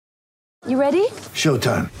You ready?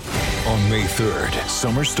 Showtime. On May 3rd,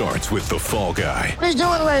 summer starts with The Fall Guy. Let's do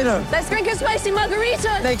it later. Let's drink a spicy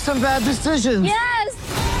margarita. Make some bad decisions.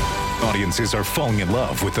 Yes! Audiences are falling in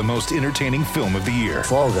love with the most entertaining film of the year.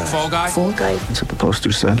 Fall Guy. Fall Guy? Fall guy. That's what the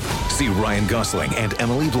poster said. See Ryan Gosling and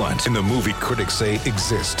Emily Blunt in the movie critics say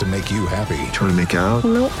exists to make you happy. Trying to make it out?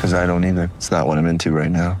 Nope. Because I don't either. It's not what I'm into right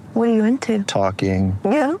now. What are you into? Talking.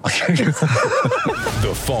 Yeah.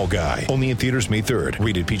 The Fall Guy. Only in theaters May 3rd.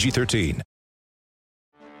 Rated PG-13.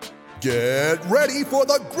 Get ready for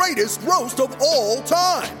the greatest roast of all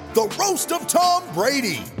time. The Roast of Tom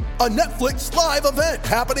Brady. A Netflix live event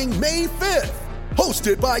happening May 5th.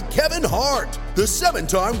 Hosted by Kevin Hart. The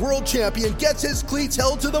 7-time world champion gets his cleats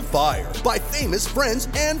held to the fire by famous friends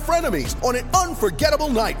and frenemies on an unforgettable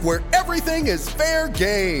night where everything is fair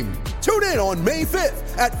game. Tune in on May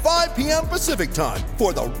 5th at 5 p.m. Pacific time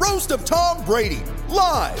for the Roast of Tom Brady.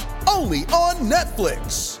 Live only on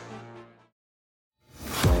Netflix.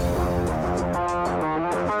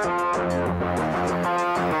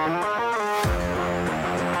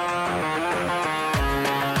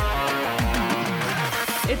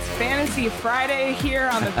 It's Fantasy Friday here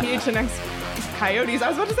on the PHNX Coyotes. I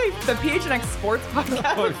was about to say the PHNX Sports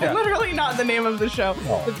Podcast. Literally not the name of the show.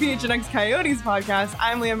 The PHNX Coyotes Podcast.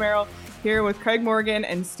 I'm Leah Merrill here with Craig Morgan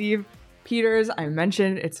and Steve Peters. I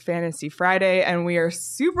mentioned it's Fantasy Friday, and we are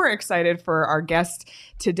super excited for our guest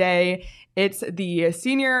today. It's the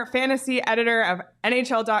senior fantasy editor of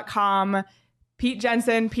NHL.com, Pete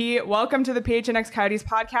Jensen. Pete, welcome to the PHNX Coyotes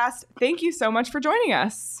Podcast. Thank you so much for joining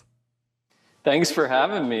us. Thanks for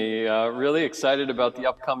having me. Really excited about the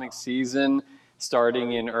upcoming season,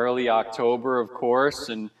 starting in early October, of course,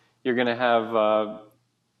 and you're gonna have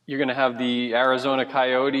the Arizona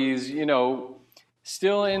Coyotes,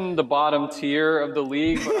 still in the bottom tier of the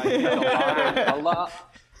league, but I think a lot.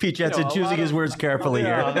 Pete Jensen choosing his words carefully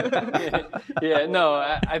here.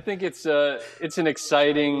 I think it's an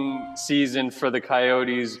exciting season for the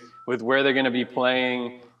Coyotes with where they're going to be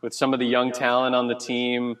playing, with some of the young talent on the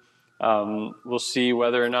team. We'll see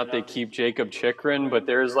whether or not they keep Jacob Chikrin, but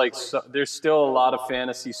there's still a lot of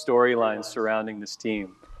fantasy storylines surrounding this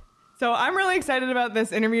team. So I'm really excited about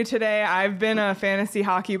this interview today. I've been a fantasy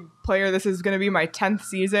hockey player. This is going to be my 10th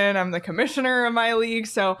season. I'm the commissioner of my league,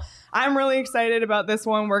 so I'm really excited about this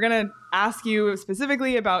one. We're going to ask you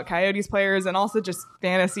specifically about Coyotes players and also just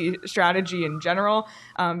fantasy strategy in general,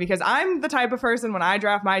 because I'm the type of person, when I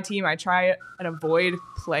draft my team, I try and avoid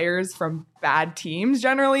players from bad teams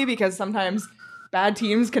generally, because sometimes bad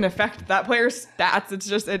teams can affect that player's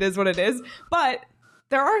stats. It is what it is. But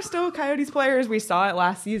there are still Coyotes players. We saw it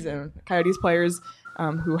last season. Coyotes players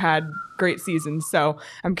who had great seasons. So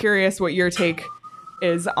I'm curious what your take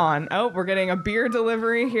is on. Oh, we're getting a beer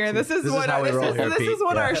delivery here. This is what our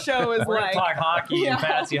show is We're like. Talk hockey and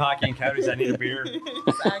fantasy hockey and Coyotes. I need a beer.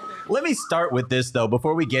 Exactly. Let me start with this though,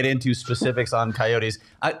 before we get into specifics on Coyotes.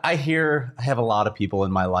 I have a lot of people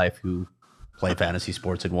in my life who play fantasy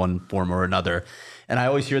sports in one form or another, and I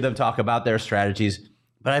always hear them talk about their strategies.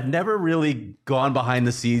 But I've never really gone behind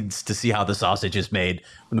the scenes to see how the sausage is made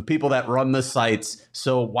from the people that run the sites.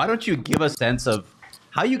 So why don't you give a sense of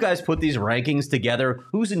how you guys put these rankings together?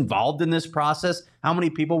 Who's involved in this process? How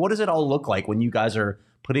many people? What does it all look like when you guys are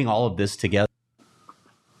putting all of this together?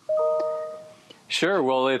 Sure.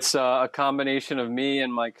 Well, it's a combination of me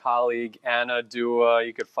and my colleague, Anna Dua.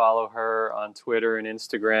 You could follow her on Twitter and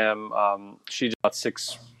Instagram. She just about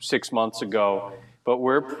six months ago. But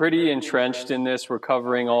we're pretty entrenched in this. We're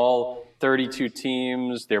covering all 32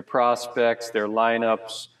 teams, their prospects, their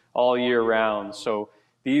lineups all year round. So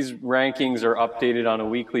these rankings are updated on a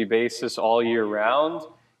weekly basis all year round.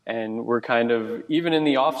 And we're kind of, even in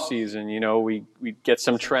the off season, we get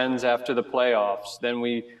some trends after the playoffs. Then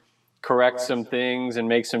we correct some things and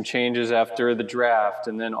make some changes after the draft,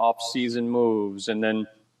 and then off season moves, and then,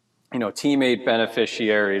 teammate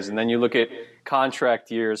beneficiaries. And then you look at contract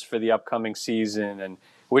years for the upcoming season and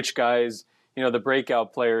which guys, the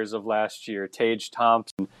breakout players of last year, Tage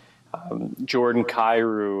Thompson, Jordan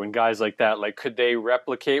Kyrou, and guys like that. Like, could they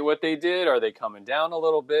replicate what they did? Are they coming down a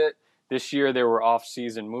little bit? This year there were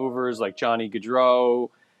off-season movers like Johnny Gaudreau,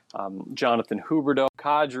 Jonathan Huberdeau,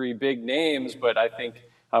 Kadri, big names, but I think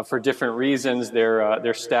for different reasons their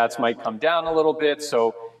stats might come down a little bit.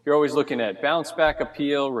 So you're always looking at bounce-back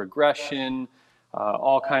appeal, regression,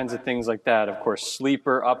 all kinds of things like that. Of course,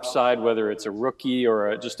 sleeper upside, whether it's a rookie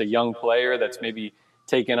or just a young player that's maybe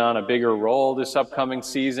taken on a bigger role this upcoming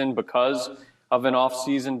season because of an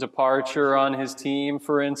off-season departure on his team,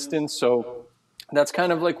 for instance. So that's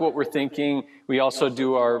kind of like what we're thinking. We also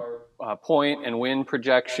do our point and win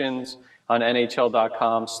projections on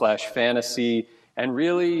NHL.com/fantasy. And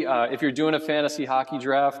really, if you're doing a fantasy hockey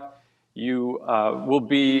draft, you will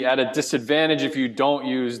be at a disadvantage if you don't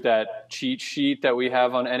use that cheat sheet that we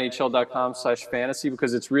have on NHL.com/fantasy,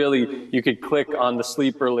 because it's really, you could click on the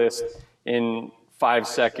sleeper list in 5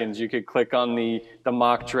 seconds. You could click on the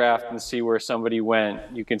mock draft and see where somebody went.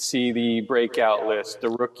 You can see the breakout list, the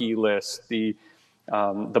rookie list, the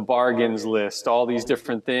bargains list, all these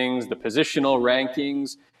different things, the positional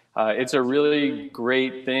rankings. It's a really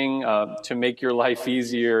great thing to make your life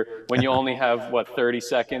easier when you only have, 30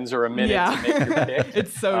 seconds or a minute to make your pick.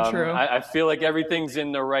 It's so true. I feel like everything's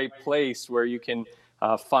in the right place where you can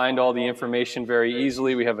find all the information very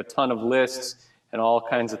easily. We have a ton of lists and all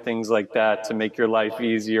kinds of things like that to make your life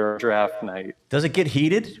easier draft night. Does it get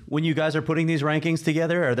heated when you guys are putting these rankings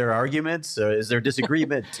together? Are there arguments? Or is there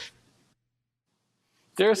disagreement?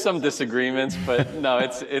 There are some disagreements, but no,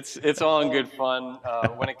 it's all in good fun.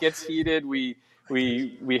 When it gets heated, we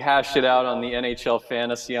hash it out on the NHL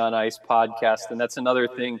Fantasy on Ice podcast, and that's another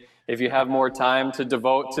thing. If you have more time to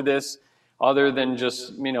devote to this, other than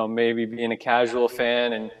just maybe being a casual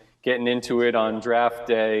fan and getting into it on draft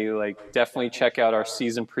day, definitely check out our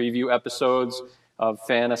season preview episodes of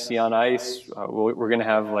Fantasy on Ice. We're going to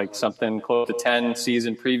have something close to 10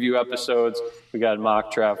 season preview episodes. We got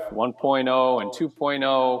mock draft 1.0 and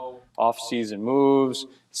 2.0, off-season moves,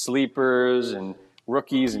 sleepers and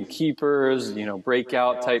rookies and keepers,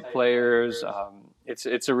 breakout type players.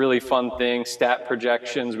 It's a really fun thing. Stat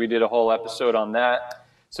projections, we did a whole episode on that.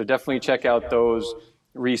 So definitely check out those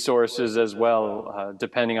resources as well,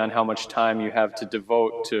 depending on how much time you have to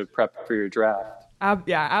devote to prep for your draft.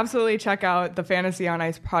 Yeah, absolutely. Check out the Fantasy on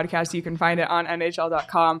Ice podcast. You can find it on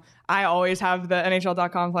NHL.com. I always have the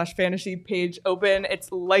NHL.com/fantasy page open.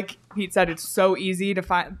 It's like Pete said, it's so easy to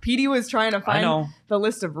find. Petey was trying to find the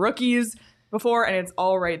list of rookies before, and it's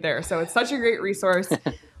all right there. So it's such a great resource.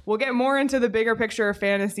 We'll get more into the bigger picture of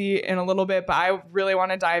fantasy in a little bit, but I really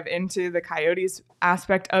want to dive into the Coyotes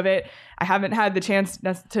aspect of it. I haven't had the chance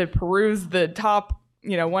to peruse the top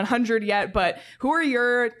 100 yet, but who are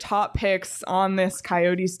your top picks on this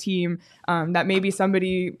Coyotes team that maybe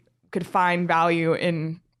somebody could find value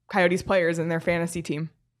in Coyotes players in their fantasy team?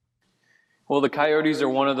 Well, the Coyotes are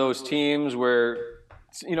one of those teams where,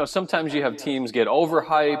 sometimes you have teams get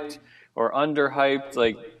overhyped or underhyped.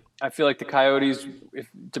 I feel like the Coyotes,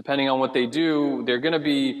 depending on what they do, they're going to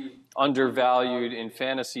be undervalued in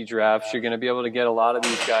fantasy drafts. You're going to be able to get a lot of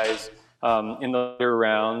these guys in the later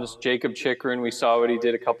rounds. Jakob Chychrun, we saw what he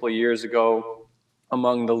did a couple of years ago,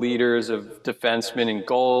 among the leaders of defensemen in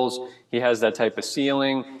goals. He has that type of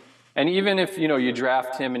ceiling. And even if, you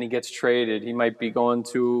draft him and he gets traded, he might be going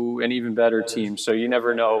to an even better team. So you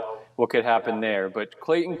never know what could happen there. But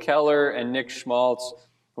Clayton Keller and Nick Schmaltz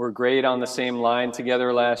were great on the same line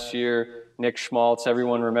together last year. Nick Schmaltz,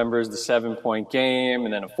 everyone remembers the 7-point game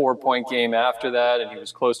and then a 4-point game after that, and he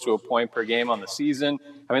was close to a point per game on the season.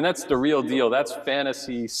 I mean, that's the real deal. That's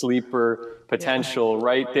fantasy sleeper potential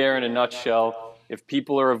right there in a nutshell. If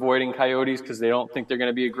people are avoiding Coyotes because they don't think they're going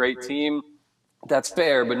to be a great team, that's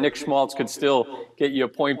fair, but Nick Schmaltz could still get you a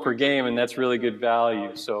point per game, and that's really good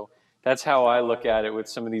value. So that's how I look at it with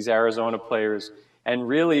some of these Arizona players. And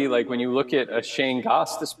really, when you look at a Shane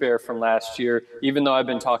Gostisbehere from last year, even though I've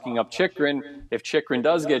been talking up Chychrun, if Chychrun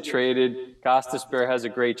does get traded, Gostisbehere has a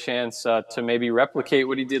great chance to maybe replicate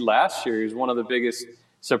what he did last year. He was one of the biggest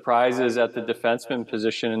surprises at the defenseman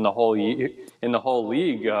position in the whole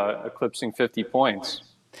league, eclipsing 50 points.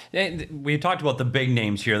 We talked about the big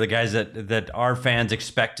names here, the guys that our fans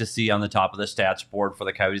expect to see on the top of the stats board for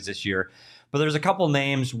the Coyotes this year. But there's a couple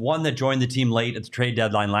names, one that joined the team late at the trade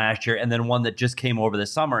deadline last year, and then one that just came over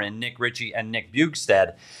this summer in Nick Ritchie and Nick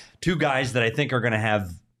Bjugstad. Two guys that I think are going to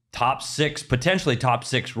have potentially top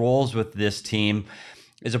six roles with this team.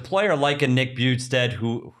 Is a player like a Nick Bjugstad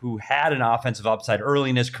who had an offensive upside early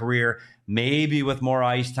in his career, maybe with more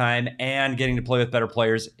ice time and getting to play with better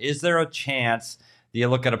players. Is there a chance that you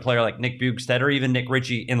look at a player like Nick Bjugstad or even Nick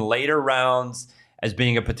Ritchie in later rounds as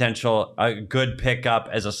being a good pickup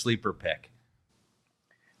as a sleeper pick?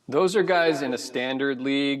 Those are guys in a standard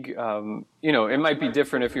league. It might be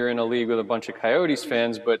different if you're in a league with a bunch of Coyotes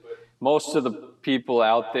fans, but most of the people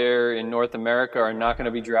out there in North America are not going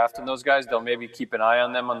to be drafting those guys. They'll maybe keep an eye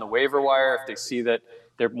on them on the waiver wire if they see that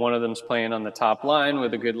one of them's playing on the top line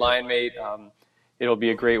with a good line mate. It'll be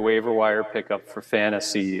a great waiver wire pickup for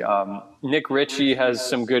fantasy. Nick Ritchie has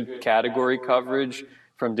some good category coverage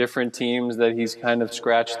from different teams that he's kind of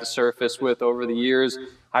scratched the surface with over the years.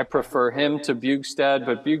 I prefer him to Bjugstad,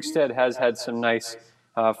 but Bjugstad has had some nice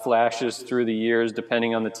flashes through the years,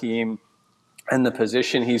 depending on the team and the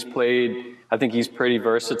position he's played. I think he's pretty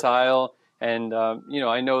versatile. And,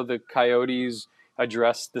 I know the Coyotes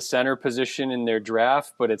address the center position in their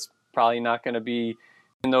draft, but it's probably not going to be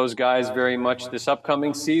in those guys very much this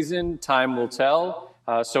upcoming season. Time will tell.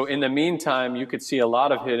 So in the meantime, you could see a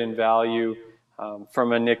lot of hidden value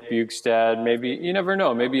from a Nick Bjugstad. Maybe, you never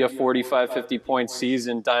know, maybe a 45, 50-point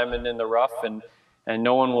season, diamond in the rough, and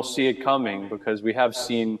no one will see it coming because we have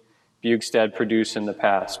seen Bjugstad produce in the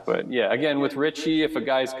past. But yeah, again, with Richie, if a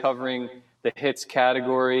guy's covering the hits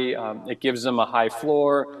category, it gives him a high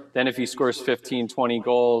floor. Then if he scores 15, 20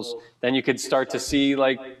 goals, then you could start to see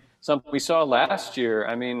like something we saw last year.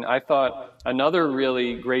 I mean, I thought another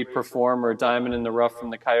really great performer, diamond in the rough from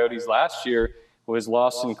the Coyotes last year, was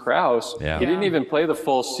Lawson Krause. Yeah. He didn't even play the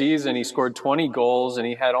full season. He scored 20 goals and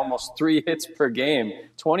he had almost 3 hits per game.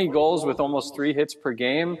 20 goals with almost 3 hits per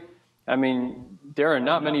game. I mean, there are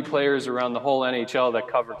not many players around the whole NHL that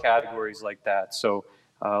cover categories like that. So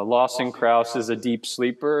Lawson Krause is a deep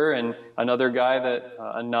sleeper and another guy that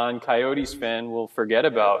a non-Coyotes fan will forget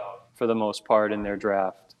about for the most part in their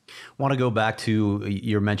draft. Want to go back to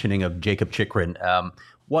your mentioning of Jakob Chychrun.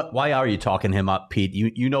 Why are you talking him up, Pete?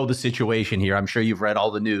 You know the situation here. I'm sure you've read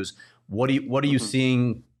all the news. What are you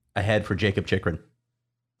seeing ahead for Jakob Chychrun?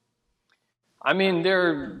 I mean,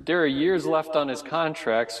 there are years left on his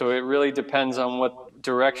contract, so it really depends on what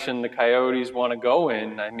direction the Coyotes want to go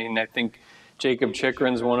in. I mean, I think Jakob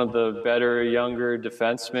Chychrun's one of the better younger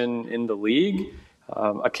defensemen in the league.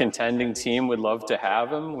 A contending team would love to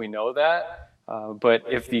have him. We know that. But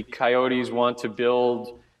if the Coyotes want to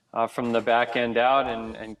build from the back end out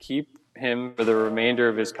and keep him for the remainder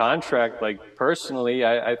of his contract, like personally,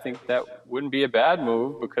 I think that wouldn't be a bad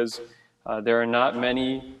move because there are not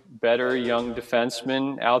many better young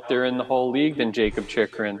defensemen out there in the whole league than Jakob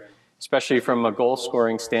Chychrun, especially from a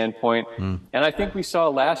goal-scoring standpoint. And I think we saw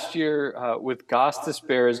last year with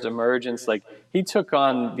Gostisbehere's emergence, like he took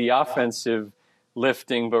on the offensive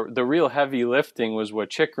lifting, but the real heavy lifting was what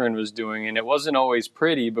Chychrun was doing, and it wasn't always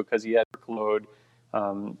pretty because he had workload.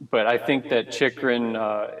 But I think that Chychrun,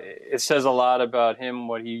 it says a lot about him,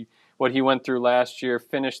 what he went through last year,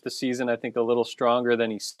 finished the season, I think, a little stronger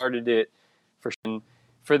than he started it.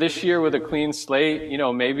 For this year with a clean slate, you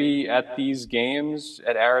know, maybe at these games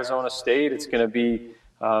at Arizona State, it's going to be,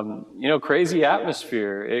 crazy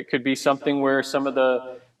atmosphere. It could be something where some of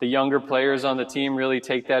the younger players on the team really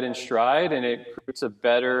take that in stride, and it creates a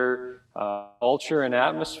better culture and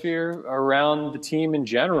atmosphere around the team in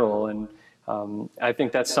general. And I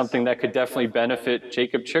think that's something that could definitely benefit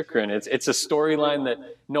Jakob Chychrun. It's a storyline that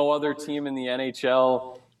no other team in the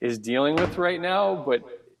NHL is dealing with right now, but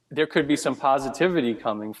there could be some positivity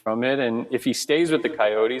coming from it. And if he stays with the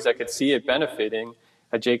Coyotes, I could see it benefiting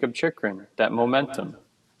Jakob Chychrun, that momentum.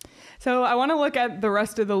 So I want to look at the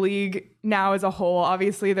rest of the league now as a whole.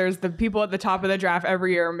 Obviously, there's the people at the top of the draft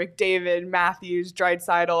every year, McDavid, Matthews,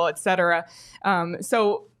 Draisaitl, etc.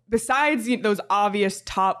 So besides those obvious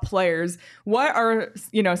top players, what are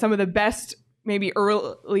some of the best maybe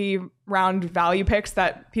early round value picks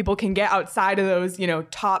that people can get outside of those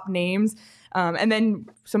top names, and then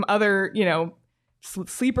some other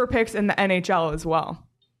sleeper picks in the NHL as well?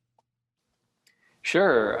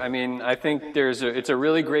 Sure. I mean, I think it's a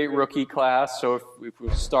really great rookie class. So if we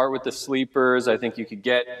start with the sleepers, I think you could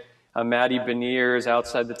get a Matty Beniers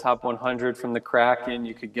outside the top 100 from the Kraken.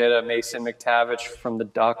 You could get a Mason McTavish from the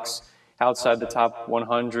Ducks outside the top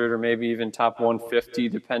 100 or maybe even top 150,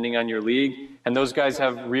 depending on your league. And those guys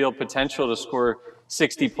have real potential to score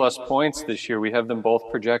 60-plus points this year. We have them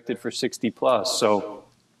both projected for 60-plus. So,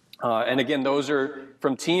 and again, those are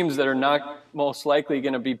from teams that are not most likely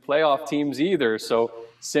going to be playoff teams either. So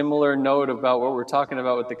similar note about what we're talking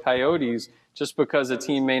about with the Coyotes, just because a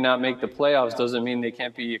team may not make the playoffs doesn't mean they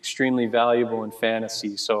can't be extremely valuable in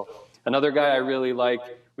fantasy. So another guy I really like,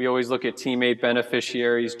 we always look at teammate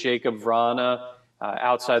beneficiaries, Jacob Vrana,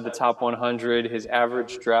 outside the top 100. His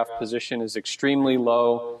average draft position is extremely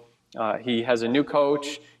low. He has a new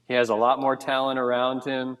coach. He has a lot more talent around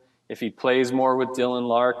him. If he plays more with Dylan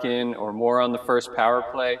Larkin or more on the first power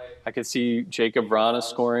play, I could see Jacob Vrana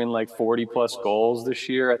scoring like 40-plus goals this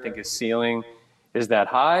year. I think his ceiling is that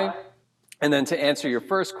high. And then to answer your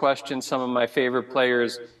first question, some of my favorite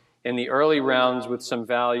players in the early rounds with some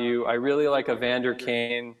value, I really like Evander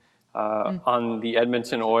Kane on the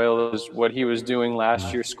Edmonton Oilers. What he was doing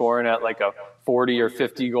last year, scoring at like a 40 or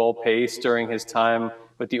 50 goal pace during his time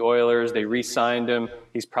with the Oilers. They re-signed him.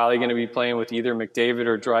 He's probably going to be playing with either McDavid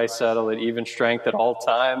or Draisaitl at even strength at all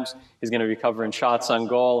times. He's going to be covering shots on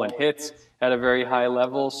goal and hits at a very high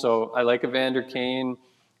level. So I like Evander Kane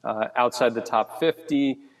outside the top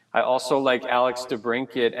 50. I also like Alex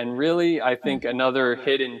DeBrincat. And really, I think another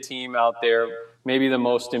hidden team out there, maybe the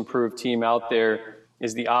most improved team out there,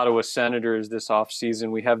 is the Ottawa Senators this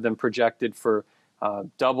offseason. We have them projected for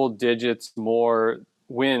double digits more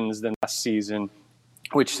wins than last season,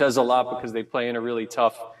 which says a lot because they play in a really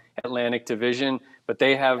tough Atlantic division. But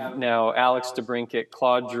they have now Alex DeBrincat,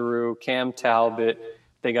 Claude Giroux, Cam Talbot.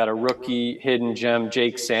 They got a rookie hidden gem,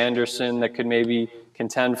 Jake Sanderson, that could maybe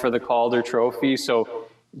contend for the Calder Trophy. So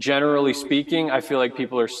generally speaking, I feel like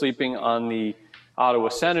people are sleeping on the Ottawa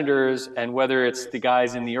Senators, and whether it's the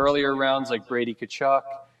guys in the earlier rounds like Brady Tkachuk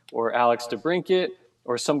or Alex DeBrincat,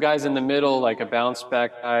 or some guys in the middle like a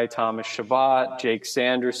bounce-back guy, Thomas Chabot, Jake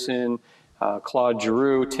Sanderson, Claude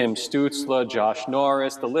Giroux, Tim Stützle, Josh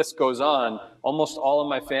Norris, the list goes on. Almost all of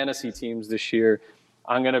my fantasy teams this year,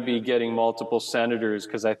 I'm going to be getting multiple Senators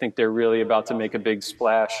because I think they're really about to make a big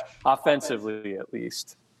splash, offensively at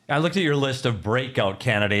least. I looked at your list of breakout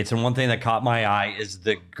candidates, and one thing that caught my eye is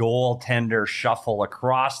the goaltender shuffle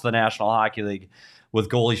across the National Hockey League with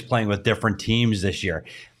goalies playing with different teams this year.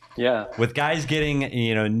 Yeah. With guys getting,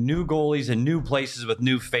 new goalies and new places with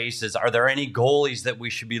new faces, are there any goalies that we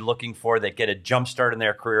should be looking for that get a jump start in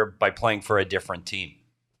their career by playing for a different team?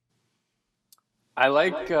 I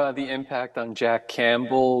like the impact on Jack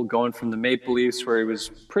Campbell going from the Maple Leafs, where he was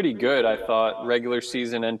pretty good, I thought, regular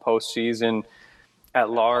season and postseason at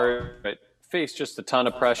large, but faced just a ton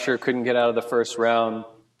of pressure, couldn't get out of the first round.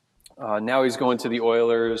 Now he's going to the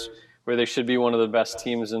Oilers, where they should be one of the best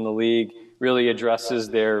teams in the league, really addresses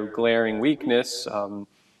their glaring weakness.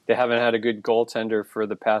 They haven't had a good goaltender for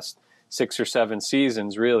the past 6 or 7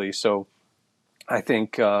 seasons, really. So I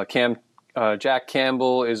think Jack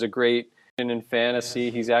Campbell is a great in fantasy.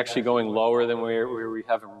 He's actually going lower than where we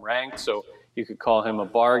have him ranked, so you could call him a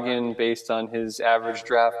bargain based on his average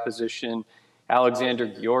draft position. Alexander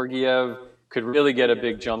Georgiev could really get a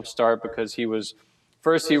big jump start because he was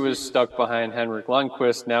stuck behind Henrik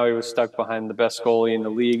Lundqvist. Now he was stuck behind the best goalie in the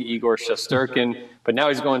league, Igor Shesterkin. But now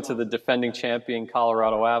he's going to the defending champion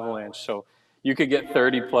Colorado Avalanche. So you could get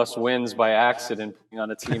 30-plus wins by accident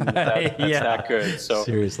on a team that's that good. So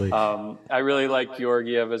seriously, I really like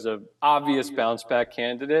Georgiev as an obvious bounce-back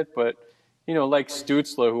candidate. But, like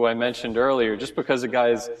Stützle, who I mentioned earlier, just because a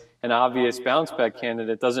guy's an obvious bounce-back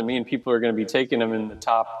candidate doesn't mean people are going to be taking him in the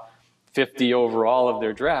top 50 overall of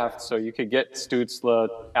their draft. So you could get Stützle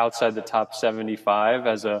outside the top 75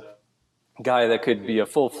 as a guy that could be a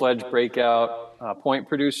full-fledged breakout point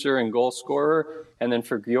producer and goal scorer. And then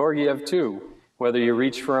for Georgiev, too, whether you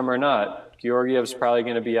reach for him or not, Georgiev's probably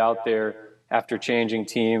going to be out there after changing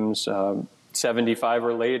teams 75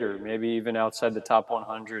 or later, maybe even outside the top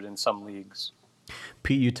 100 in some leagues.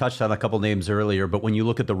 Pete, you touched on a couple names earlier, but when you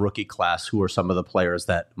look at the rookie class, who are some of the players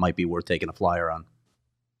that might be worth taking a flyer on?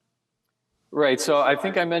 Right. So I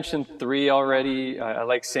think I mentioned 3 already. I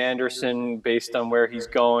like Sanderson based on where he's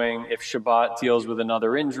going. If Chabot deals with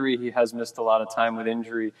another injury, he has missed a lot of time with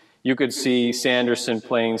injury. You could see Sanderson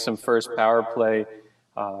playing some first power play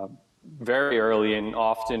very early and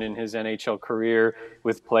often in his NHL career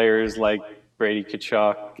with players like Brady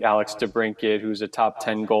Tkachuk, Alex DeBrincat, who's a top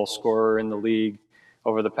 10 goal scorer in the league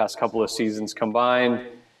over the past couple of seasons combined.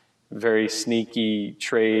 Very sneaky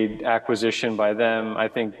trade acquisition by them. I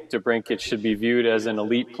think DeBrincat should be viewed as an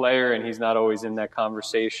elite player, and he's not always in that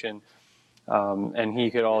conversation. And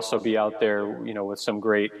he could also be out there, with some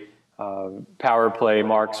great power play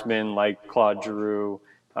marksmen like Claude Giroux,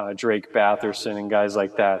 Drake Batherson, and guys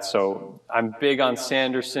like that. So I'm big on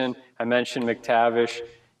Sanderson. I mentioned McTavish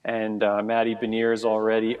and Matty Beniers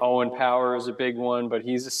already. Owen Power is a big one, but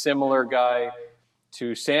he's a similar guy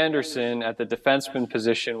to Sanderson at the defenseman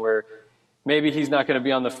position, where maybe he's not going to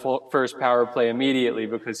be on the first power play immediately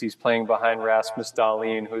because he's playing behind Rasmus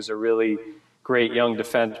Dahlin, who's a really great young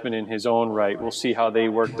defenseman in his own right. We'll see how they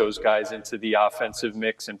work those guys into the offensive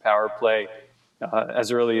mix and power play as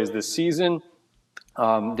early as this season.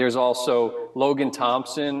 There's also Logan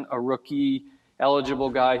Thompson, a rookie eligible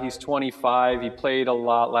guy. He's 25. He played a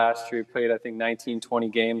lot last year. He played, I think, 19, 20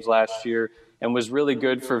 games last year, and was really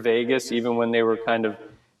good for Vegas, even when they were kind of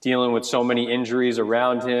dealing with so many injuries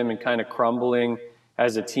around him and kind of crumbling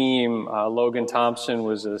as a team. Logan Thompson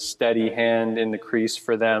was a steady hand in the crease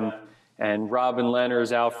for them, and Robin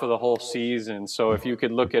Lehner's out for the whole season. So if you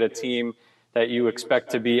could look at a team that you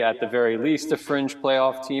expect to be at the very least a fringe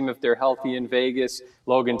playoff team if they're healthy in Vegas,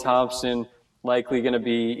 Logan Thompson likely going to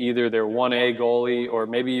be either their 1A goalie or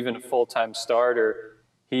maybe even a full-time starter.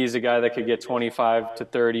 He's a guy that could get 25 to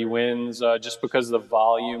 30 wins just because of the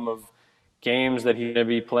volume of games that he's going to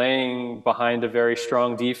be playing behind a very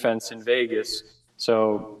strong defense in Vegas.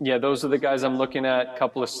 So, yeah, those are the guys I'm looking at. A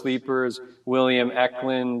couple of sleepers. William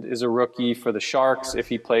Eklund is a rookie for the Sharks. If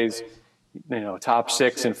he plays top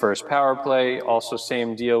 6 in first power play. Also,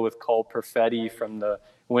 same deal with Cole Perfetti from the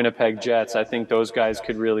Winnipeg Jets. I think those guys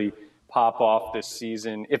could really pop off this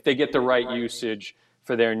season if they get the right usage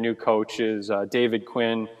for their new coaches, David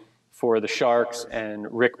Quinn for the Sharks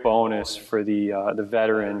and Rick Bowness for the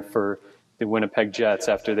veteran for the Winnipeg Jets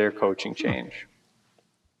after their coaching change.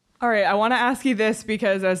 All right, I want to ask you this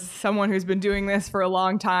because as someone who's been doing this for a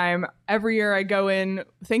long time, every year I go in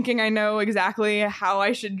thinking I know exactly how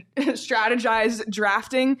I should strategize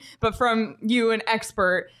drafting, but from you, an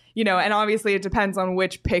expert, and obviously it depends on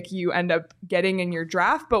which pick you end up getting in your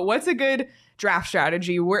draft, but what's a good draft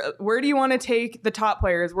strategy? Where do you want to take the top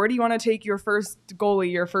players? Where do you want to take your first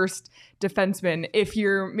goalie, your first defenseman, if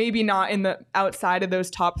you're maybe not in the outside of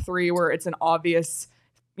those top 3 where it's an obvious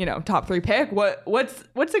top 3 pick?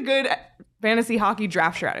 What's a good fantasy hockey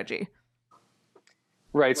draft strategy?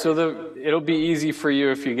 Right. So it'll be easy for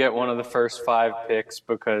you if you get one of the first 5 picks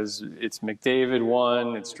because it's McDavid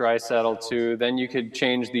 1, it's Draisaitl 2. Then you could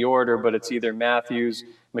change the order, but it's either Matthews,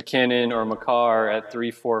 McKinnon, or Makar at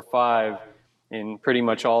 3, 4, 5 in pretty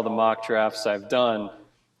much all the mock drafts I've done.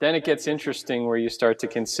 Then it gets interesting where you start to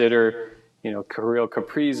consider Kirill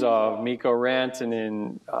Kaprizov, Mikko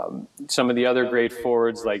Rantanen, some of the other great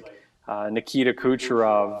forwards like Nikita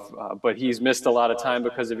Kucherov, but he's missed a lot of time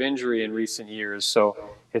because of injury in recent years. So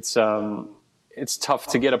it's tough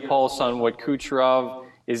to get a pulse on what Kucherov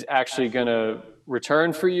is actually going to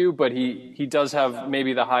return for you, but he does have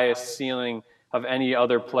maybe the highest ceiling of any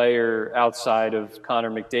other player outside of Connor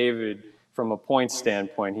McDavid from a point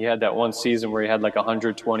standpoint. He had that one season where he had like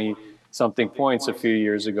 120 something points a few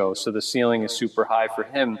years ago. So the ceiling is super high for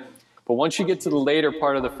him. But once you get to the later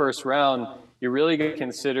part of the first round, you're really going to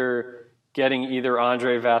consider getting either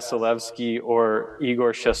Andrei Vasilevsky or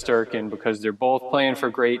Igor Shesterkin because they're both playing for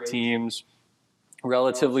great teams,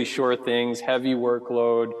 relatively short things, heavy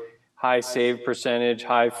workload, high save percentage,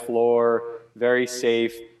 high floor, very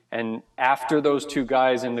safe. And after those 2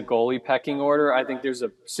 guys in the goalie pecking order, I think there's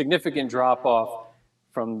a significant drop-off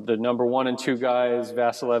from the number 1 and 2 guys,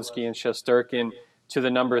 Vasilevsky and Shesterkin, to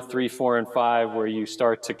the number 3, 4, and 5, where you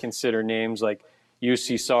start to consider names like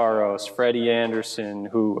UC Saros, Freddie Anderson,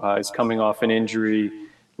 who is coming off an injury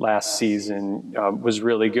last season, was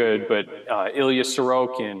really good, but Ilya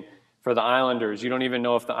Sorokin for the Islanders. You don't even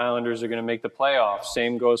know if the Islanders are going to make the playoffs.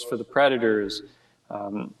 Same goes for the Predators.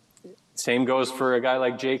 Same goes for a guy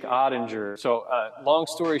like Jake Ottinger. So long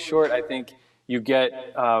story short, I think you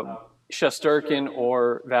get Shesterkin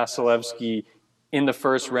or Vasilevsky in the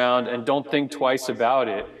first round and don't think twice about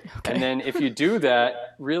it. Okay. And then if you do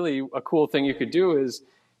that, really a cool thing you could do is,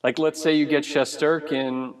 like, let's say you get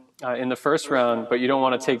Shesterkin in the first round, but you don't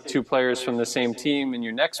want to take 2 players from the same team in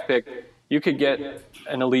your next pick. You could get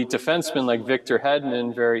an elite defenseman like Victor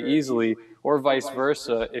Hedman very easily, or vice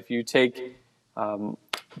versa. If you take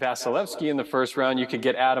Vasilevsky in the first round, you could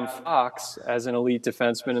get Adam Fox as an elite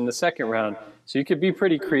defenseman in the second round. So you could be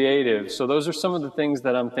pretty creative. So those are some of the things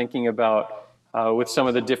that I'm thinking about with some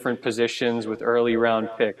of the different positions with early round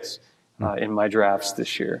picks in my drafts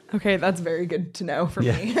this year. Okay, that's very good to know for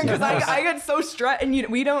me because I get so stressed. And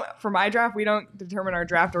we don't, for my draft, we don't determine our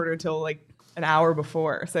draft order until like an hour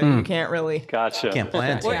before, so you can't really. Gotcha. Can't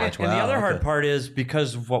plan too much. And the other hard part is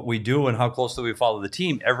because of what we do and how closely we follow the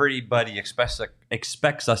team, everybody expects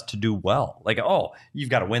us to do well. Like, oh, you've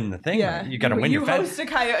got to win the thing. Yeah, you got to win your host a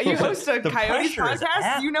Coyotes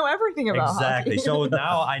podcast. You know everything about exactly. hockey. So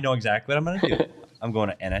now I know exactly what I'm going to do. I'm going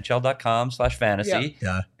to NHL.com/fantasy,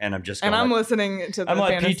 and I'm just. And I'm listening to the. I'm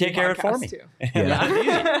going to let Pete take care of it for me. Too.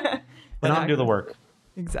 Let him do the work.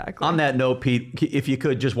 Exactly. On that note, Pete, if you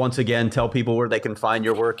could just once again tell people where they can find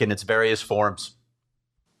your work in its various forms.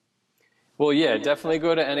 Well, yeah, definitely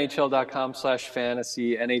go to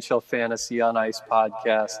NHL.com/fantasy, NHL Fantasy on Ice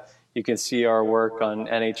podcast. You can see our work on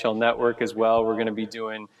NHL Network as well. We're going to be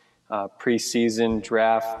doing preseason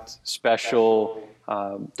draft special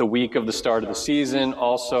the week of the start of the season.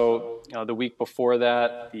 Also, the week before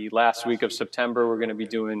that, the last week of September, we're going to be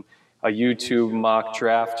doing a YouTube mock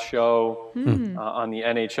draft show on the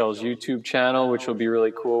NHL's YouTube channel, which will be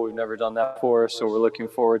really cool. We've never done that before, so we're looking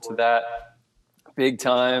forward to that big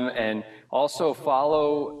time. And also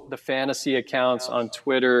follow the fantasy accounts on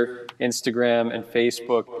Twitter, Instagram, and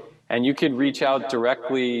Facebook. And you can reach out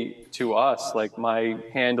directly to us. Like my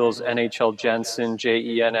handle's NHL Jensen,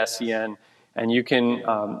 Jensen. And you can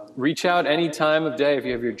reach out any time of day if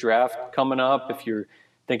you have your draft coming up, if you're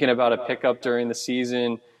thinking about a pickup during the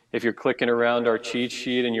season, if you're clicking around our cheat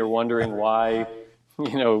sheet and you're wondering why,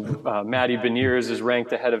 Matty Beniers is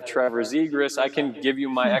ranked ahead of Trevor Zegras, I can give you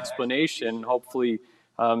my explanation, hopefully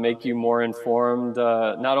make you more informed,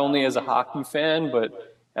 not only as a hockey fan,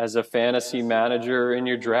 but as a fantasy manager in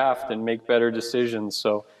your draft and make better decisions.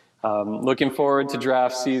 So looking forward to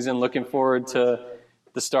draft season, looking forward to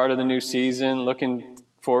the start of the new season, looking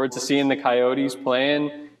forward to seeing the Coyotes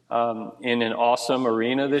playing in an awesome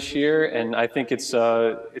arena this year. And I think it's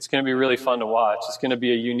going to be really fun to watch. It's going to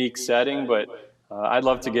be a unique setting, but I'd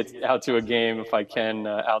love to get out to a game if I can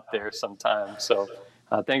out there sometime. So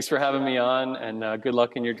thanks for having me on, and good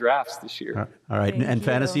luck in your drafts this year. All right. And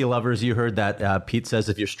fantasy lovers, you heard that. Pete says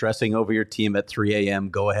if you're stressing over your team at 3 a.m.,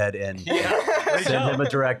 go ahead and send him a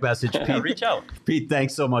direct message. Pete, reach out. Pete,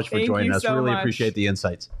 thanks so much for joining us. So really much. appreciate the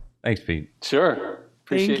insights. Thanks, Pete. Sure.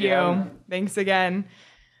 Appreciate Thank having me. you. Thanks again.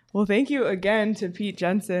 Well, thank you again to Pete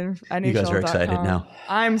Jensen. NHL.com. You guys are excited now.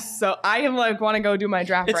 I want to go do my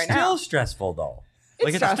draft It's right still now. stressful, though.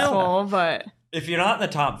 It's stressful, but if you're not in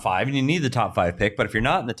the top 5, and you need the top 5 pick, but if you're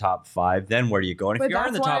not in the top 5, then where do you go? And if you are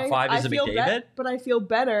in the top 5, is it McDavid? But I feel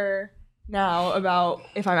better now about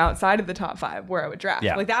if I'm outside of the top 5 where I would draft.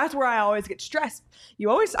 Yeah. Like that's where I always get stressed. I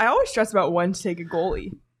always stress about when to take a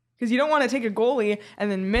goalie. Because you don't want to take a goalie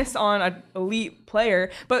and then miss on an elite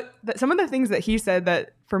player. But some of the things that he said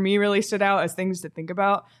that for me really stood out as things to think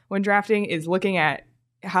about when drafting is looking at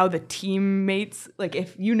how the teammates, like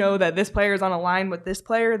if you know that this player is on a line with this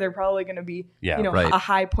player, they're probably going to be, a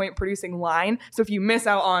high point producing line. So if you miss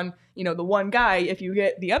out on, the one guy, if you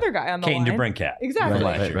get the other guy on the Kane line. DeBrincat. Exactly.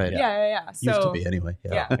 Right. Yeah. So, Used to be anyway.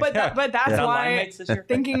 yeah. But that's Yeah. why Line mates this year.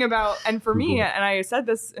 thinking about, and for me, and I said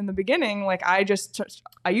this in the beginning, like I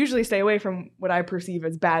usually stay away from what I perceive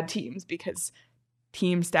as bad teams because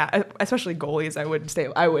team stat, especially goalies, I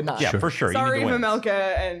would not. Yeah, for sure. Sorry, you need the wins.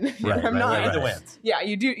 Mamelka, and Right, I'm not. You need the wins. Yeah,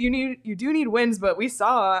 you do need wins, but we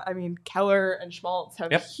saw, Keller and Schmaltz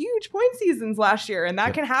have huge point seasons last year, and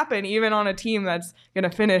that can happen even on a team that's going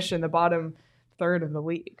to finish in the bottom third of the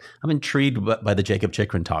league. I'm intrigued by the Jacob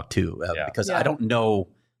Chychrun talk too, because I don't know.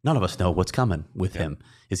 None of us know what's coming with him.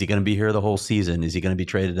 Is he going to be here the whole season? Is he going to be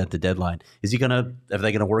traded at the deadline? Are they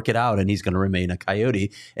going to work it out and he's going to remain a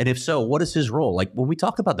Coyote? And if so, what is his role? Like when we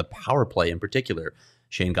talk about the power play in particular,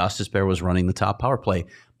 Shane Gostisbehere was running the top power play.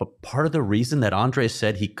 But part of the reason that Andre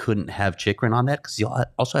said he couldn't have Chychrun on that, because he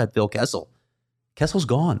also had Phil Kessel. Kessel's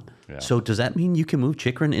gone. Yeah. So does that mean you can move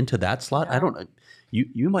Chychrun into that slot? Yeah. I don't know.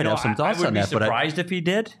 You might have some thoughts on that. I would be surprised if he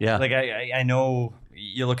did. Yeah. Like I know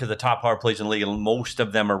you look at the top power plays in the league, and most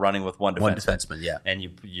of them are running with one defenseman. Yeah. And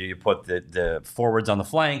you put the forwards on the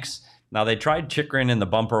flanks. Now they tried Chychrun in the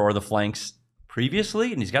bumper or the flanks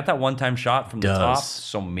previously, and he's got that one-time shot from the top.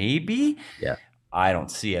 So maybe. Yeah. I don't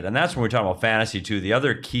see it. And that's when we're talking about fantasy too. The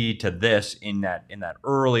other key to this in that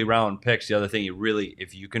early round picks, the other thing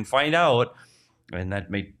if you can find out, and that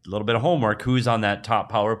made a little bit of homework, who's on that top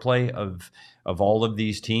power play of all of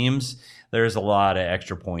these teams, there's a lot of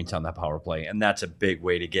extra points on that power play. And that's a big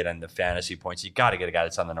way to get in the fantasy points. You got to get a guy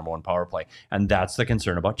that's on the number one power play. And that's the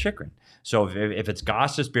concern about Chychrun. So if it's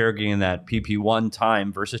Gostisbehere getting that PP1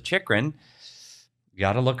 time versus Chychrun, you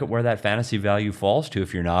got to look at where that fantasy value falls to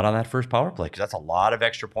if you're not on that first power play, because that's a lot of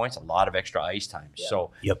extra points, a lot of extra ice time. Yeah.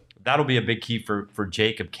 So that'll be a big key for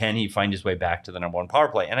Jacob. Can he find his way back to the number one power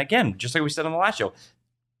play? And again, just like we said on the last show,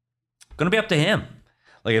 going to be up to him.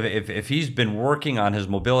 Like if he's been working on his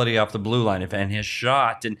mobility off the blue line and his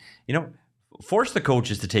shot, and force the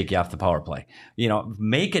coaches to take you off the power play.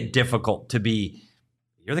 Make it difficult to be.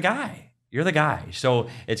 You're the guy. You're the guy. So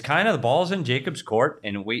it's kind of the ball's in Jacob's court,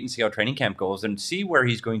 and wait and see how training camp goes and see where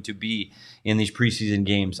he's going to be in these preseason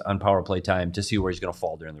games on power play time to see where he's going to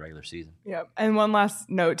fall during the regular season. Yeah. And one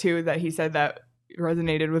last note, too, that he said that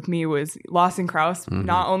resonated with me was Lawson Crouse. Mm-hmm.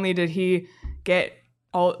 Not only did he get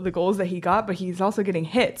all the goals that he got, but he's also getting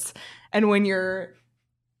hits. And when you're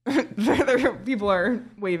people are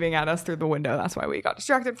waving at us through the window. That's why we got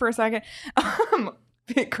distracted for a second.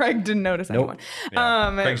 Craig didn't notice anyone.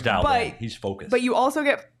 Yeah. Craig's dialed in. He's focused. But you also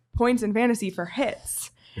get points in fantasy for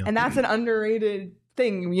hits. Yep. And that's an underrated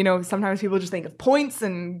thing. Sometimes people just think of points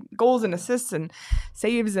and goals and assists and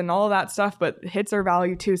saves and all of that stuff, but hits are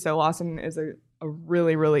value too. So Lawson is a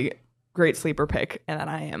really, really great sleeper pick, and that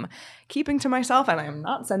I am keeping to myself, and I am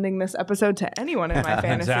not sending this episode to anyone in my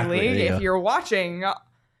fantasy league. If you're watching,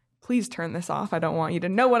 please turn this off. I don't want you to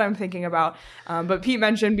know what I'm thinking about. But Pete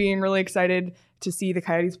mentioned being really excited to see the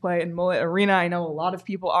Coyotes play in Mullet Arena. I know a lot of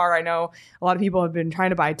people are. I know a lot of people have been trying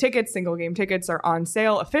to buy tickets. Single game tickets are on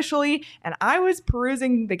sale officially. And I was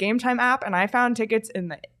perusing the Game Time app, and I found tickets in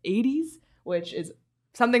the 80s, which is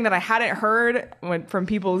something that I hadn't heard from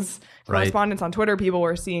people's correspondence on Twitter. People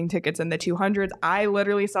were seeing tickets in the 200s. I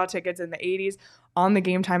literally saw tickets in the 80s on the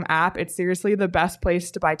Game Time app. It's seriously the best place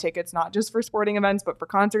to buy tickets, not just for sporting events, but for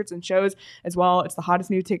concerts and shows as well. It's the hottest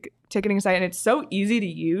new ticketing site, and it's so easy to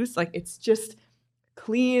use. Like, it's just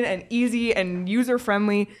clean and easy and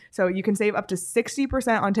user-friendly. So you can save up to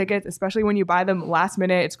 60% on tickets, especially when you buy them last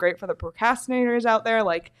minute. It's great for the procrastinators out there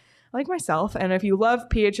like myself. And if you love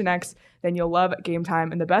PHNX, then you'll love Game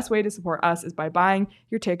Time. And the best way to support us is by buying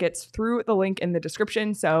your tickets through the link in the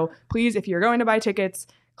description. So please, if you're going to buy tickets,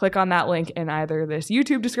 click on that link in either this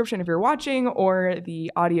YouTube description if you're watching or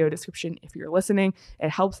the audio description if you're listening. It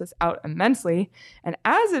helps us out immensely. And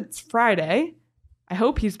as it's Friday, I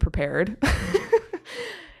hope he's prepared.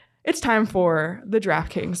 It's time for the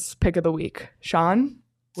DraftKings pick of the week. Sean,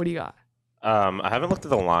 what do you got? I haven't looked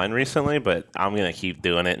at the line recently, but I'm gonna keep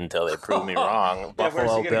doing it until they prove me wrong.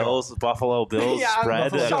 Buffalo Bills Yeah,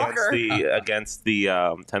 spread Buffalo. against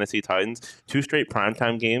the Tennessee Titans. 2 straight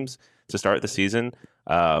primetime games to start the season.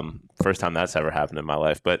 First time that's ever happened in my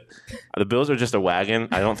life. But the Bills are just a wagon.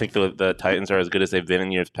 I don't think the Titans are as good as they've been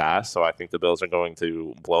in years past. So I think the Bills are going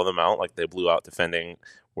to blow them out like they blew out defending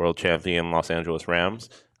world champion Los Angeles Rams.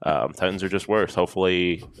 Titans are just worse.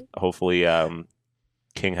 Hopefully.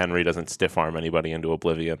 King Henry doesn't stiff arm anybody into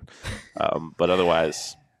oblivion. But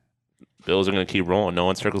otherwise, Bills are going to keep rolling. No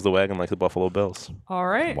one circles the wagon like the Buffalo Bills. All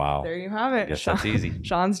right. Wow. There you have it. Guess that's easy.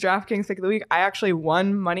 Sean's DraftKings pick of the week. I actually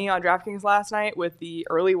won money on DraftKings last night with the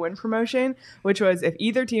early win promotion, which was if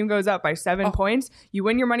either team goes up by 7 points, you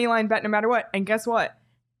win your money line bet no matter what. And guess what?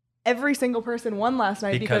 Every single person won last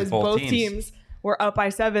night because both teams were up by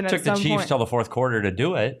 7 at some point. Took the Chiefs till the fourth quarter to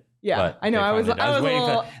do it. Yeah, but I know. I was waiting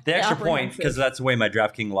a for the extra point because that's the way my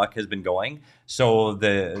DraftKings luck has been going. So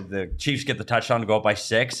the Chiefs get the touchdown to go up by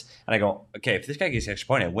 6, and I go, okay, if this guy gets the extra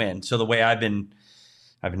point, I win. So the way I've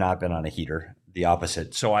not been on a heater, the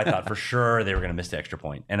opposite. So I thought for sure they were going to miss the extra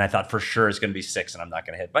point, and I thought for sure it's going to be 6, and I'm not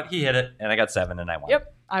going to hit. But he hit it, and I got 7, and I won.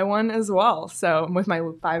 Yep, I won as well. So with my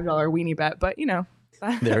 $5 weenie bet, but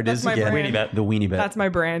there it is again. Weenie bet. The weenie bet. That's my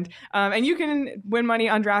brand. And you can win money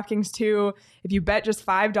on DraftKings too. If you bet just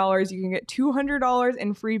 $5, you can get $200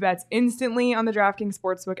 in free bets instantly on the DraftKings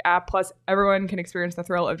Sportsbook app. Plus, everyone can experience the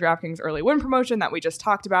thrill of DraftKings early win promotion that we just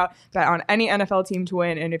talked about. Bet on any NFL team to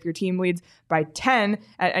win. And if your team leads by 10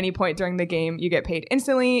 at any point during the game, you get paid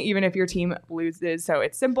instantly, even if your team loses. So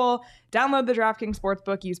it's simple. Download the DraftKings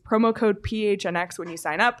Sportsbook. Use promo code PHNX when you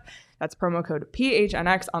sign up. That's promo code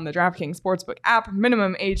PHNX on the DraftKings Sportsbook app.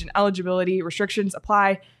 Minimum age and eligibility restrictions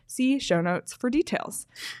apply. See show notes for details.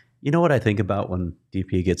 You know what I think about when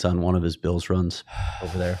DP gets on one of his Bills runs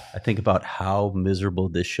over there? I think about how miserable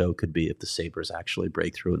this show could be if the Sabres actually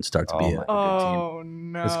break through and start to be a good team. Oh,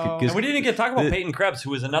 no. And we didn't get to talk about Peyton Krebs,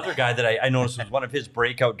 who was another guy that I noticed was one of his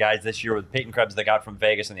breakout guys this year with Peyton Krebs that got from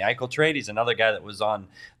Vegas in the Eichel trade. He's another guy that was on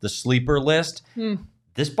the sleeper list.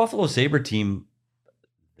 This Buffalo Sabre team,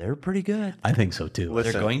 they're pretty good. I think so too.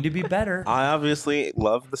 Listen, they're going to be better. I obviously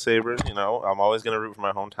love the Sabres. I'm always going to root for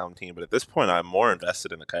my hometown team. But at this point, I'm more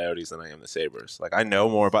invested in the Coyotes than I am the Sabres. Like, I know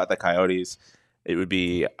more about the Coyotes. It would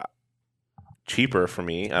be cheaper for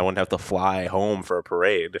me. I wouldn't have to fly home for a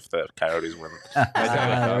parade if the Coyotes win.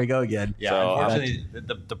 There we go again. Yeah, So, unfortunately,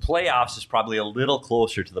 the playoffs is probably a little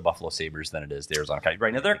closer to the Buffalo Sabres than it is the Arizona Coyotes.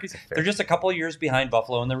 Right now, they're just a couple of years behind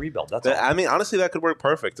Buffalo in the rebuild. That's all. I mean, honestly, that could work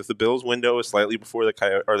perfect. If the Bills' window is slightly before the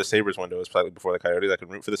Coyotes, or the Sabres' window is slightly before the Coyotes, I can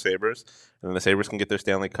root for the Sabres, and then the Sabres can get their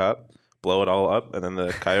Stanley Cup, blow it all up, and then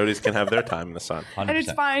the Coyotes can have their time in the sun. 100%. And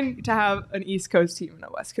it's fine to have an East Coast team and a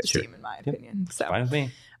West Coast team, in my opinion. So, Fine with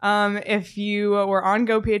me. if you were on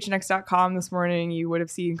gophnx.com this morning, you would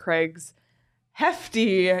have seen Craig's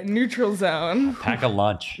hefty neutral zone. Pack a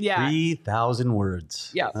lunch. Yeah. 3,000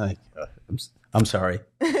 words. Yeah. I'm sorry.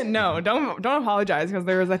 No, don't apologize because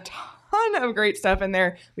there was a ton of great stuff in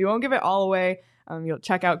there. We won't give it all away. You'll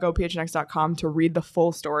check out gophnx.com to read the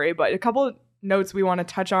full story. But a couple of notes we want to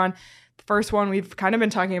touch on. The first one, we've kind of been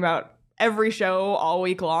talking about every show all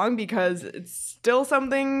week long because it's still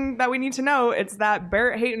something that we need to know. It's that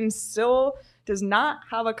Barrett Hayton still does not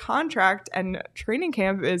have a contract and training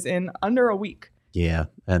camp is in under a week. Yeah,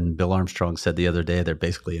 and Bill Armstrong said the other day they're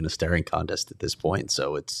basically in a staring contest at this point.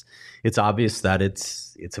 So it's obvious that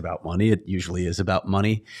it's about money. It usually is about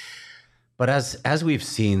money. But as we've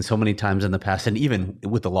seen so many times in the past, and even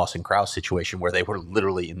with the Lawson Krause situation where they were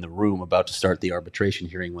literally in the room about to start the arbitration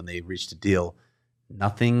hearing when they reached a deal,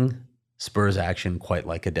 nothing spurs action quite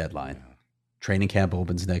like a deadline. Training camp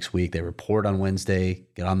opens next week. They report on Wednesday,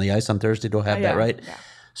 get on the ice on Thursday. Do I have that right? Yeah.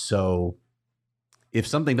 So if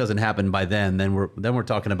something doesn't happen by then we're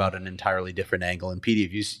talking about an entirely different angle. And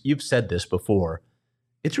Petey, you've said this before,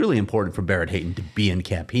 it's really important for Barrett Hayton to be in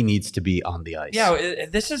camp. He needs to be on the ice. Yeah,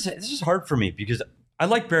 this is hard for me because I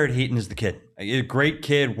like Barrett Hayton as the kid. A great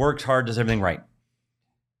kid, works hard, does everything right.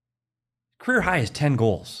 Career high is 10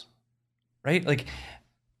 goals, right? Like,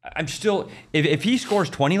 I'm still, if he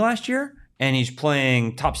scores 20 last year and he's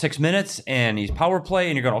playing top 6 minutes and he's power play,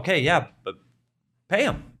 and you're going, okay, yeah, but pay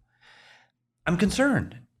him. I'm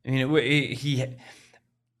concerned. I mean,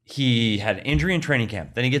 he had an injury in training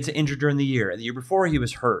camp. Then he gets injured during the year. The year before, he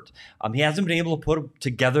was hurt. He hasn't been able to put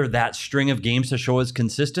together that string of games to show his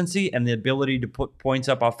consistency and the ability to put points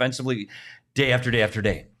up offensively day after day after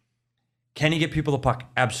day. Can he get people the puck?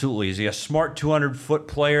 Absolutely. Is he a smart 200-foot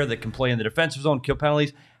player that can play in the defensive zone, kill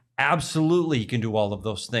penalties? Absolutely, he can do all of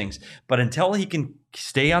those things. But until he can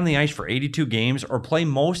stay on the ice for 82 games or play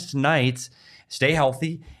most nights, stay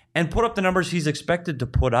healthy, and put up the numbers he's expected to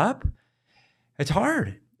put up, it's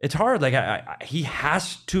hard. It's hard. Like he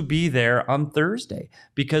has to be there on Thursday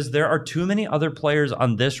because there are too many other players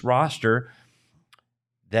on this roster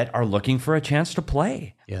that are looking for a chance to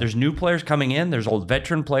play. Yeah. There's new players coming in. There's old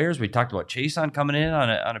veteran players. We talked about Chason coming in on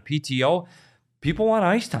a PTO. People want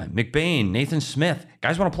ice time. McBain, Nathan Smith,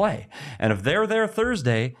 guys want to play. And if they're there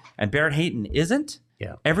Thursday and Barrett Hayton isn't,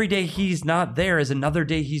 every day he's not there is another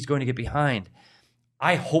day he's going to get behind.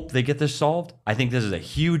 I hope they get this solved. I think this is a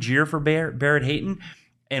huge year for Barrett Hayton.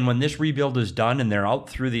 And when this rebuild is done and they're out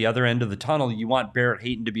through the other end of the tunnel, you want Barrett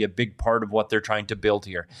Hayton to be a big part of what they're trying to build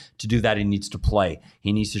here. To do that, he needs to play.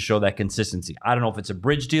 He needs to show that consistency. I don't know if it's a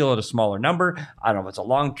bridge deal at a smaller number. I don't know if it's a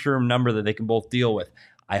long-term number that they can both deal with.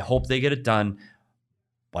 I hope they get it done,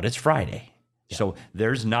 but it's Friday. Yeah. So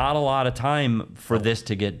there's not a lot of time for this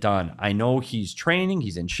to get done. I know he's training.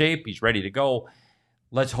 He's in shape. He's ready to go.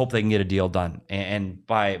 Let's hope they can get a deal done. And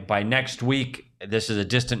by next week, this is a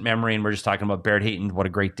distant memory, and we're just talking about Barrett Hayton. What a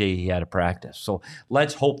great day he had at practice. So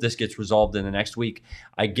let's hope this gets resolved in the next week.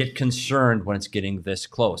 I get concerned when it's getting this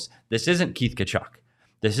close. This isn't Keith Tkachuk.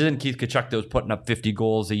 This isn't Keith Tkachuk that was putting up 50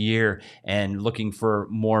 goals a year and looking for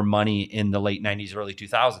more money in the late 90s, early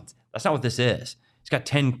 2000s. That's not what this is. He's got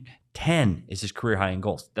 10 is his career high in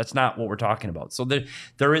goals. That's not what we're talking about. So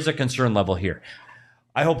there is a concern level here.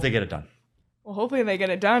 I hope they get it done. Well, hopefully they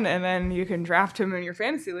get it done, and then you can draft him in your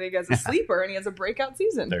fantasy league as a sleeper, and he has a breakout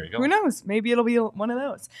season. There you go. Who knows? Maybe it'll be one of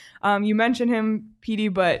those. You mentioned him,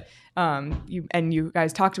 PD, but you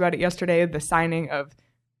guys talked about it yesterday, the signing of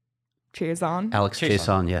Chason. Alex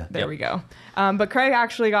Chason, yeah. There we go. But Craig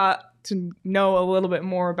actually got to know a little bit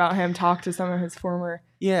more about him, talk to some of his former...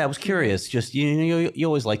 Yeah, I was curious. Just you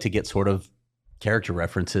always like to get sort of character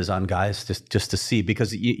references on guys just to see,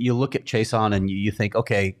 because you look at Chason and you think,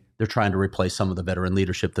 okay, they're trying to replace some of the veteran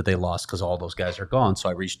leadership that they lost because all those guys are gone. So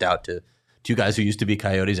I reached out to two guys who used to be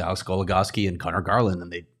Coyotes, Alex Goligoski and Connor Garland,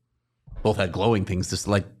 and they both had glowing things. Just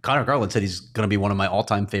like Connor Garland said, he's going to be one of my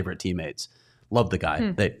all-time favorite teammates. Love the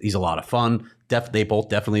guy. He's a lot of fun. They both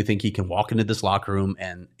definitely think he can walk into this locker room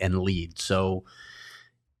and lead. So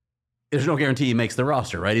there's no guarantee he makes the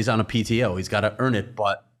roster, right? He's on a PTO. He's got to earn it.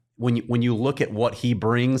 But when you look at what he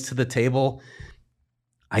brings to the table,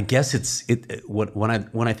 I guess when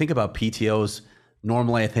I think about PTOs,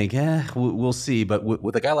 normally I think, we'll see. But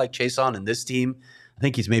with a guy like Chason and this team, I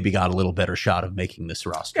think he's maybe got a little better shot of making this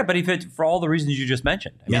roster. Yeah, but he fits for all the reasons you just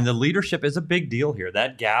mentioned. I mean, the leadership is a big deal here.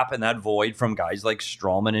 That gap and that void from guys like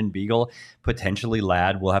Stralman and Beagle, potentially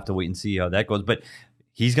Ladd, we'll have to wait and see how that goes. But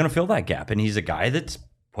he's going to fill that gap, and he's a guy that's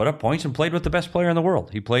put up points and played with the best player in the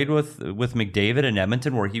world. He played with McDavid in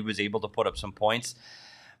Edmonton, where he was able to put up some points.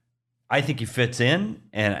 I think he fits in,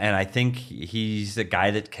 and I think he's a guy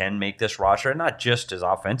that can make this roster, and not just his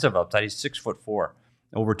offensive upside. He's 6'4",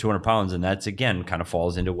 over 200 pounds, and that's, again, kind of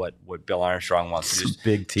falls into what Bill Armstrong wants to do.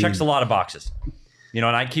 Big team. Checks a lot of boxes. And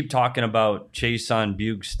I keep talking about Chason,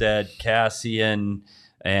 Bugstead, Cassian,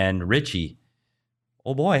 and Richie.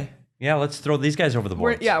 Oh, boy. Yeah, let's throw these guys over the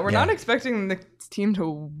board. We're not expecting the team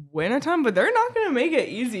to win a ton, but they're not going to make it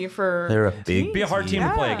easy for They're a big be a hard team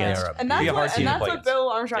to play against. And that's what Bill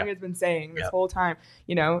Armstrong has been saying this whole time.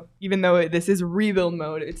 Even though this is rebuild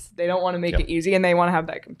mode, they don't want to make it easy, and they want to have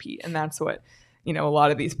that compete, and that's what a lot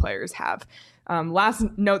of these players have. Last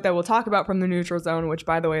note that we'll talk about from the neutral zone, which,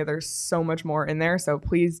 by the way, there's so much more in there, so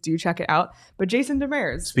please do check it out. But Jason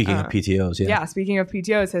Demers. Speaking of PTOs, speaking of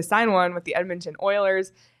PTOs, has signed one with the Edmonton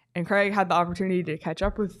Oilers. And Craig had the opportunity to catch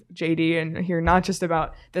up with JD and hear not just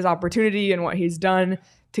about this opportunity and what he's done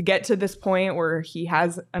to get to this point where he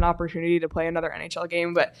has an opportunity to play another NHL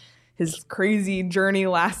game, but his crazy journey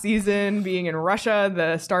last season, being in Russia,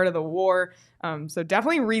 the start of the war. So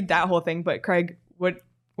definitely read that whole thing. But Craig, what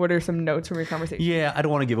are some notes from your conversation? Yeah, I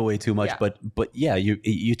don't want to give away too much, but yeah,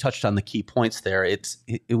 you touched on the key points there. It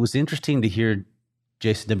was interesting to hear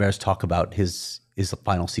Jason Demers talk about his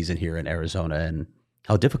final season here in Arizona and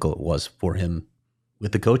how difficult it was for him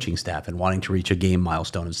with the coaching staff and wanting to reach a game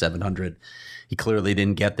milestone of 700. He clearly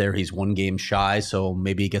didn't get there. He's one game shy, so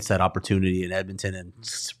maybe he gets that opportunity in Edmonton, and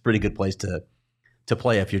it's a pretty good place to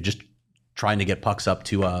play if you're just trying to get pucks up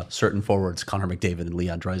to certain forwards, Connor McDavid and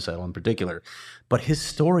Leon Draisaitl in particular. But his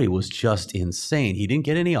story was just insane. He didn't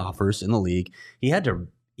get any offers in the league. He had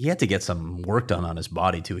to get some work done on his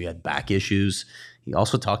body too. He had back issues. He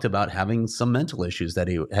also talked about having some mental issues that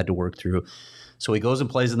he had to work through. So he goes and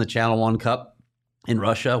plays in the Channel One Cup in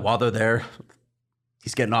Russia. While they're there,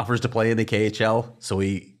 he's getting offers to play in the KHL. So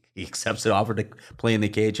he accepts the offer to play in the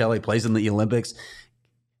KHL. He plays in the Olympics.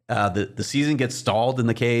 The season gets stalled in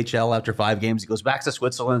the KHL after 5 games. He goes back to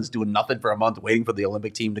Switzerland, is doing nothing for a month, waiting for the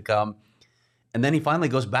Olympic team to come. And then he finally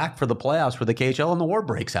goes back for the playoffs for the KHL, and the war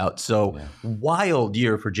breaks out. So wild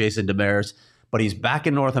year for Jason Demers, but he's back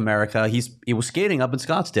in North America. He was skating up in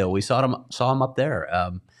Scottsdale. We saw him up there.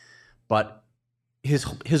 But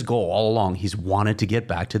his goal all along, he's wanted to get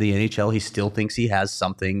back to the NHL. He still thinks he has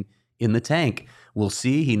something in the tank. We'll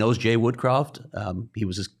see. He knows Jay Woodcroft. He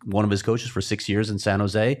was one of his coaches for 6 years in San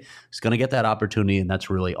Jose. He's going to get that opportunity, and that's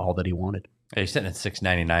really all that he wanted. He's sitting at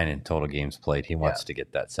 699 in total games played. He wants to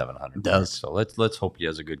get that 700. Does. So let's hope he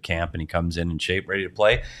has a good camp and he comes in shape, ready to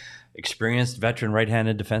play. Experienced veteran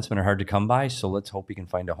right-handed defensemen are hard to come by, so let's hope he can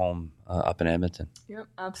find a home up in Edmonton. Yep,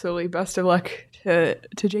 absolutely. Best of luck to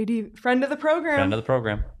JD, friend of the program. Friend of the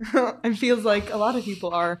program. It feels like a lot of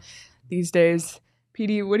people are these days.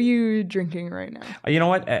 PD, what are you drinking right now? You know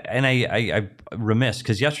what? And I remiss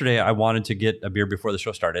because yesterday I wanted to get a beer before the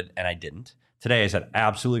show started, and I didn't. Today I said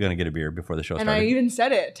absolutely going to get a beer before the show started. And I even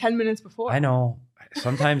said it 10 minutes before. I know.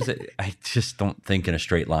 Sometimes I just don't think in a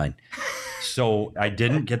straight line. So I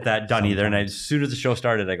didn't get that done either. And as soon as the show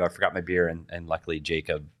started, I forgot my beer. And luckily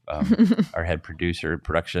Jacob, our head producer,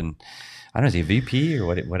 production, I don't know, is he a VP or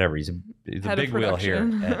whatever? He's a big wheel here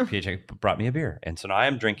at PHA, brought me a beer. And so now I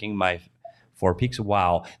am drinking my Four Peaks.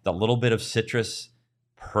 Wow. The little bit of citrus,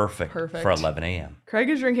 perfect. For 11 a.m. Craig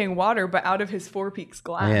is drinking water, but out of his Four Peaks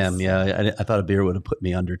glass. I am, yeah. I thought a beer would have put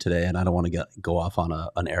me under today, and I don't want to go off on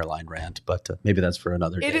an airline rant, but maybe that's for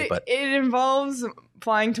another day. But it involves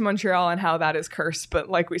flying to Montreal and how that is cursed, but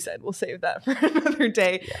like we said, we'll save that for another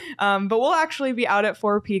day. Yeah. But we'll actually be out at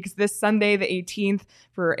Four Peaks this Sunday, the 18th,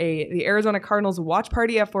 for the Arizona Cardinals watch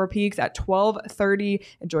party at Four Peaks at 12:30.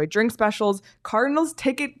 Enjoy drink specials, Cardinals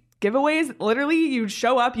ticket giveaways. Literally, you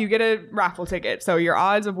show up, you get a raffle ticket. So your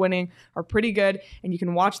odds of winning are pretty good. And you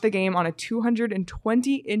can watch the game on a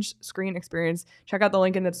 220-inch screen experience. Check out the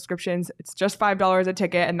link in the descriptions. It's just $5 a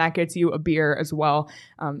ticket, and that gets you a beer as well.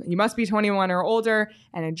 You must be 21 or older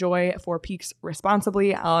and enjoy Four Peaks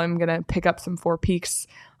responsibly. I'm going to pick up some Four Peaks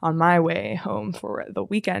on my way home for the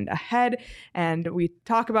weekend ahead. And we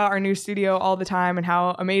talk about our new studio all the time and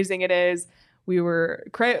how amazing it is.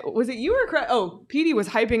 Was it you or Craig? Oh, PD was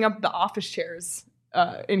hyping up the office chairs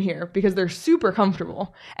in here because they're super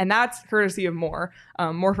comfortable. And that's courtesy of More.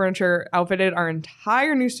 More Furniture outfitted our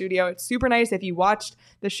entire new studio. It's super nice. If you watched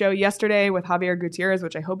the show yesterday with Javier Gutierrez,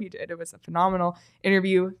 which I hope you did, it was a phenomenal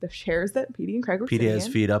interview. The chairs that PD and Craig were sitting in. PD has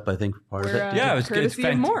feet up, I think, part of it. Yeah, it was good. Courtesy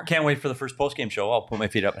of More. Can't wait for the first post-game show. I'll put my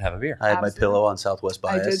feet up and have a beer. I had my pillow on Southwest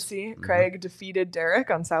Bias. I did see Craig defeated Derek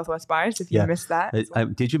on Southwest Bias, if you missed that.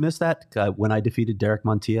 Did you miss that? When I defeated Derek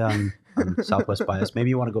Montilla on Southwest Bias. Maybe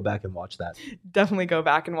you want to go back and watch that. Definitely go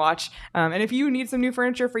back and watch. And if you need some new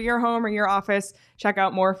furniture for your home or your office, check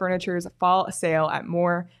out More Furniture's fall sale at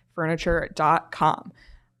morefurniture.com.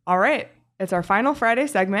 All right. It's our final Friday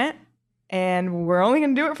segment, and we're only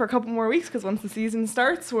going to do it for a couple more weeks because once the season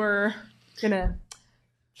starts, we're going to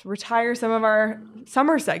retire some of our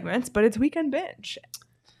summer segments, but it's Weekend Binge.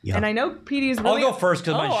 Yeah. And I know PD's really... I'll go first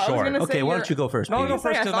because mine's short. Okay, why don't you go first, No, I'll go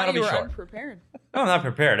first because mine will be short. Unprepared. No, I'm not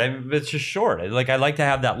prepared. It's just short. I like to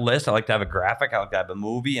have that list. I like to have a graphic. I like to have a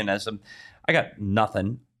movie. And I got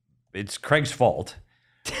nothing. It's Craig's fault.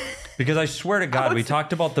 Because I swear to God, we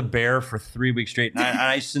talked about the bear for 3 weeks straight. And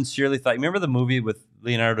I sincerely thought, remember the movie with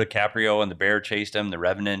Leonardo DiCaprio and the bear chased him, The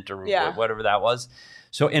Revenant or whatever that was?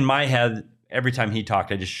 So in my head, every time he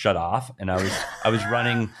talked, I just shut off. And I was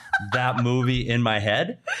running that movie in my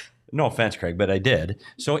head. No offense, Craig, but I did.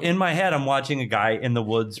 So in my head, I'm watching a guy in the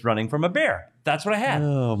woods running from a bear. That's what I had.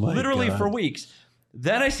 Oh my Literally God. For weeks.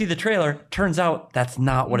 Then I see the trailer. Turns out that's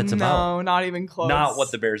not what it's about. No, not even close. Not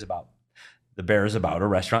what the bear's about. The bear is about a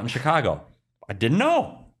restaurant in Chicago. I didn't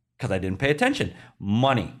know because I didn't pay attention.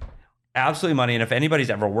 Money. Absolutely money. And if anybody's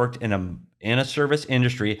ever worked in a service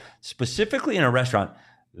industry, specifically in a restaurant,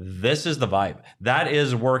 this is the vibe. That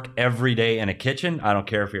is work every day in a kitchen. I don't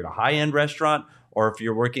care if you're at a high-end restaurant or if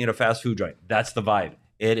you're working at a fast food joint. That's the vibe.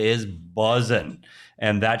 It is buzzing.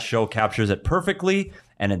 And that show captures it perfectly.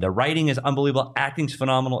 And the writing is unbelievable. Acting's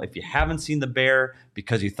phenomenal. If you haven't seen The Bear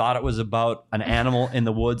because you thought it was about an animal in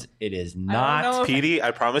the woods, it is not. Petey,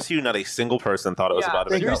 I promise you, not a single person thought it was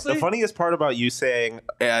about it. Seriously? The funniest part about you saying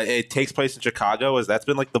it takes place in Chicago is that's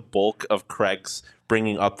been like the bulk of Craig's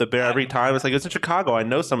bringing up The Bear every time. It's like, it's in Chicago. I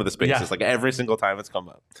know some of the spaces. Like every single time it's come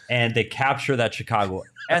up. And they capture that Chicago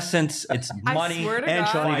essence. It's money. And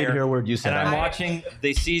Sean didn't hear a word you said. And I'm watching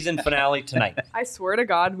the season finale tonight. I swear to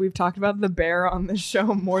God, we've talked about The Bear on this show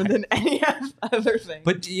more than any other thing.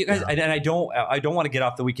 But you guys, and I don't want to get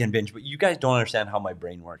off the weekend binge, but you guys don't understand how my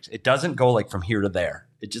brain works. It doesn't go like from here to there.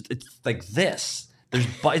 It's like this.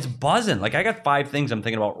 It's buzzing. Like I got 5 things I'm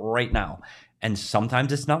thinking about right now. And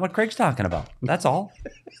sometimes it's not what Craig's talking about. That's all.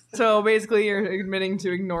 So basically, you're admitting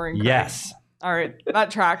to ignoring Craig. Yes. All right.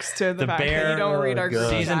 That tracks to the fact Bear, that you don't read our group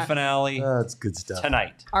season chat. finale. That's good stuff.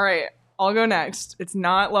 Tonight. All right. I'll go next. It's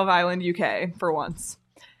not Love Island UK for once.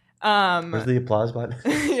 Where's the applause button?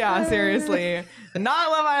 Yeah, seriously.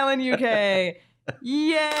 Not Love Island UK.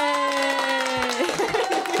 Yay!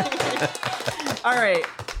 All right.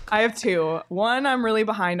 I have 2. One I'm really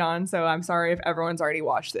behind on, so I'm sorry if everyone's already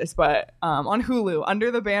watched this, but on Hulu,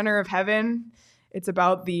 Under the Banner of Heaven, it's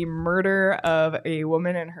about the murder of a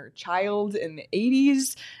woman and her child in the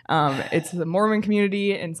 80s. It's the Mormon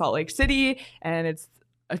community in Salt Lake City, and it's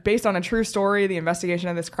based on a true story, the investigation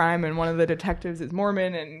of this crime, and one of the detectives is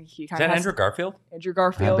Mormon, and he kind of Andrew Garfield? Andrew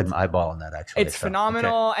Garfield. I've been eyeballing that actually. It's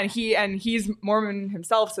phenomenal, and he's Mormon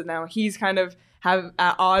himself, so now he's kind of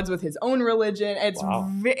at odds with his own religion. It's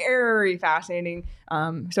very fascinating.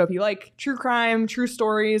 So if you like true crime, true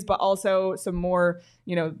stories, but also some more,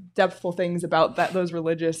 depthful things about those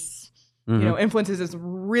religious, influences, is a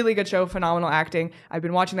really good show. Phenomenal acting. I've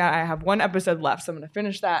been watching that. I have 1 episode left, so I'm going to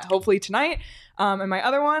finish that hopefully tonight. And my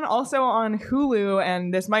other one also on Hulu,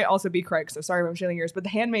 and this might also be Craig, so sorry if I'm stealing yours, but The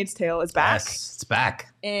Handmaid's Tale is back. Yes, it's back.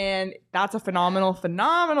 And that's a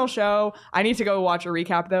phenomenal show. I need to go watch a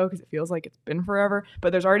recap though, because it feels like it's been forever.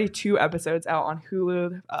 But there's already 2 episodes out on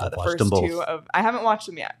Hulu. The first 2 I haven't watched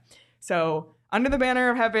them yet. So Under the Banner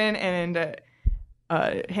of Heaven and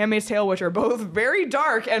Handmaid's Tale, which are both very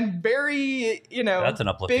dark and very, That's an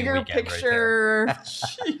uplifting bigger weekend picture,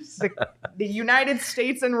 the United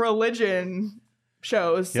States and religion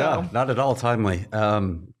shows. So. Yeah, not at all timely.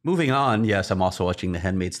 Moving on, yes, I'm also watching The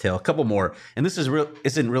Handmaid's Tale. A couple more, and this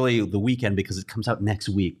isn't really the weekend because it comes out next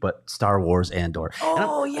week, but Star Wars Andor.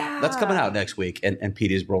 Oh, yeah. That's coming out next week, and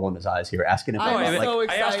Petey's rolling his eyes here, asking if I'm so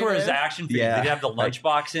excited. I asked for his action figure. Yeah. Did he have the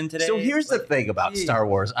lunchbox in today? So here's the thing about Star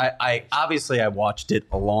Wars. I obviously I watched it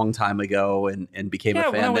a long time ago and became a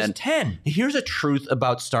fan when I was then. 10. Here's a truth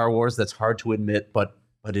about Star Wars that's hard to admit, but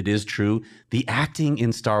it is true. The acting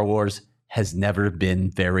in Star Wars has never been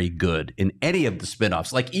very good in any of the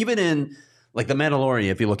spin-offs. Like even in like The Mandalorian,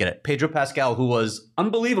 if you look at it, Pedro Pascal, who was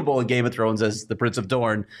unbelievable in Game of Thrones as the Prince of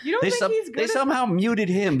Dorne, You don't think he's good they somehow muted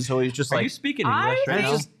him, so he's just Are like you speaking English I right think-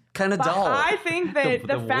 now? just kind of But dull. I think that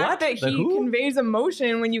the fact that The he who? conveys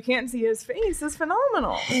emotion when you can't see his face is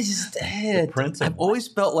phenomenal. I've always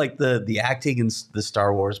felt like the acting in the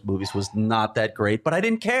Star Wars movies was not that great, but I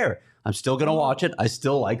didn't care. I'm still going to watch it. I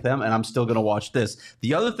still like them, and I'm still going to watch this.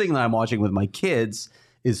 The other thing that I'm watching with my kids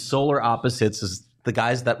is Solar Opposites, is the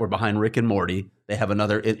guys that were behind Rick and Morty. They have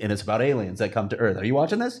another, and it's about aliens that come to Earth. Are you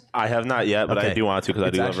watching this? I have not yet, but I Okay. do want to because I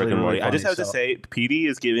It's do love actually Rick and Morty. really I just funny, have to so- say, Petey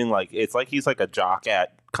is giving it's like he's like a jock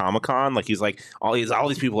at Comic-Con. Like he's like all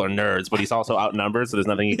these people are nerds, but he's also outnumbered, so there's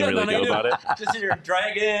nothing you can really do about it. Just your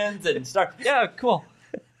dragons and stuff. Yeah, cool.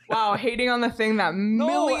 Wow, hating on the thing that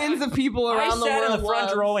millions of people around the world I sat in the front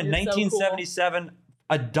love. row in You're so cool. 1977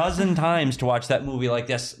 a dozen times to watch that movie like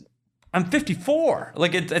this. I'm 54.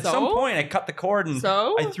 Like at some So? point, I cut the cord and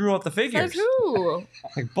So? I threw out the figures. Says who?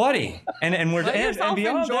 Like, buddy, and we're Let and yourself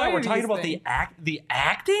beyond that, enjoy we're talking these about things. the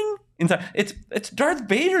acting. It's Darth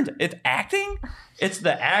Vader. It's acting. It's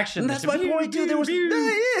the action. And that's my point, too.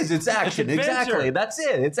 It's action. adventure. Exactly. That's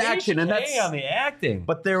it. It's action, and that's on the acting.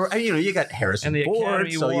 But there, you got Harrison And the Ford,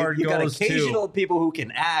 Academy so Award you got goes to- occasional people who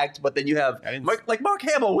can act, but then you have Mark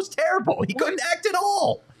Hamill was terrible. He couldn't act at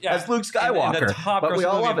all as Luke Skywalker. And the top but we grossing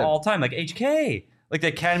all movie love of him. all time, like HK. Like the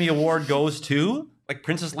Academy Award goes to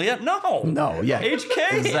Princess Leia. No, yeah,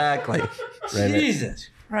 HK. exactly. Jesus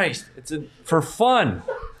Christ, it's for fun.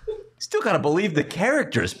 Still got to believe the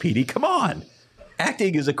characters, Petey. Come on.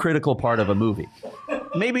 Acting is a critical part of a movie.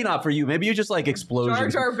 Maybe not for you. Maybe you just like explosions. Jar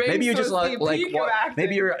Jar Binks Maybe you just was the peak of acting.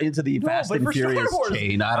 maybe you're into the Fast but and for Star Furious Wars,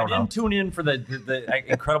 chain. I don't know. didn't tune in for the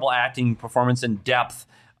incredible acting performance and depth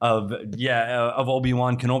of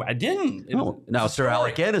Obi-Wan Kenobi. I didn't. It was Now, a Sir story.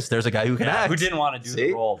 Alec Guinness, there's a guy who can act. Who didn't want to do See?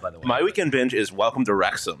 the role, by the way. My weekend binge is Welcome to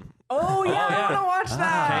Wrexham. Oh yeah, yeah. I want to watch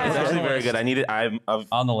that. It's Okay. actually on the very list. good. I need it. I'm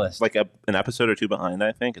On the list. like an episode or two behind.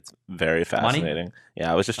 I think it's very fascinating.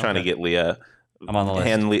 Yeah, I was just trying to get Leah. I'm on the list.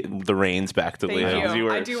 Hand the reins back to Thank Leah. 'cause you.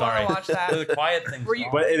 were- I do Sorry. want to watch The that. quiet thing. Were you-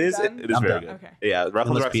 But it is Done? it is I'm very done. good. Okay. Yeah, Ruffles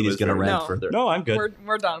Unless Wrexham Petey's is going to very good. rant No. further. No, I'm good.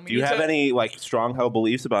 We're done. Do you have any like strong held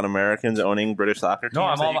beliefs about Americans owning British soccer teams? No,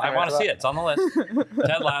 that you can I want to rant see about? it. It's on the list.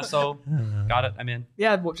 Ted Lasso. Got it. I'm in.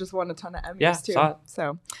 Yeah, we just won a ton of Emmys Yeah, too. saw it.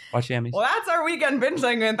 So, Watch the Emmys. well, that's our weekend binge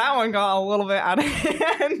segment. That one got a little bit out of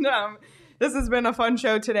hand. This has been a fun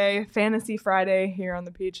show today. Fantasy Friday here on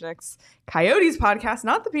the PHNX Coyotes podcast,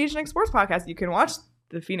 not the PHNX Sports podcast. You can watch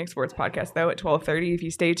the Phoenix Sports podcast though at 12:30 if you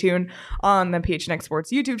stay tuned on the PHNX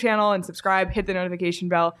Sports YouTube channel and subscribe, hit the notification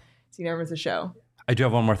bell so you never miss a show. I do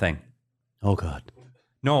have one more thing. Oh, God.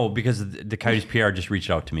 No, because the Coyotes PR just reached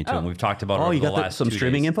out to me too, and we've talked about it Oh, over you the got last some 2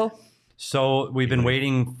 streaming days. info? So we've been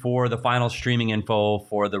waiting for the final streaming info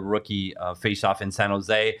for the rookie face-off in San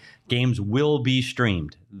Jose. Games will be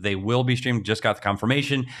streamed. They will be streamed. Just got the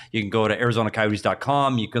confirmation. You can go to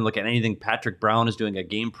ArizonaCoyotes.com. You can look at anything. Patrick Brown is doing a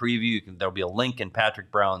game preview. There'll be a link in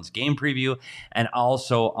Patrick Brown's game preview, and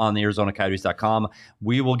also on the ArizonaCoyotes.com.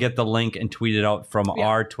 We will get the link and tweet it out from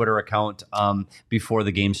our Twitter account before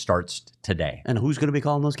the game starts today. And who's going to be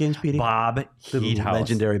calling those games, Petey? Bob The Heathouse.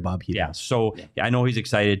 legendary Bob Heathouse. Yeah. So I know he's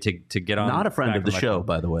excited to get on. Not a friend back of the on show,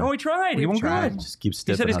 by the way. No, he tried. He won't tried. good. Just keeps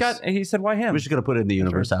He stiffing said us. he said why him? We're just going to put it in the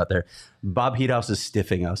universe out there. Bob Heathouse is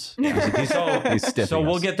stiffing us. He's stiffing So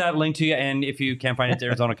we'll us. get that link to you, and if you can't find it,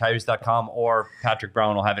 ArizonaCoyotes.com or Patrick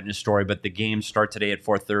Brown will have it in his story. But the games start today at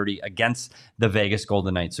 4:30 against the Vegas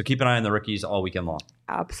Golden Knights. So keep an eye on the rookies all weekend long.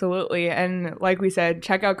 Absolutely. And like we said,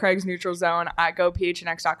 check out Craig's Neutral Zone at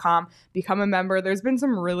gophnx.com. Become a member. There's been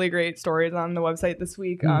some really great stories on the website this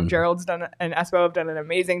week. Gerald's done and Espo have done an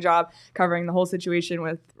amazing job covering the whole situation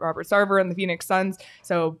with Robert Sarver and the Phoenix Suns.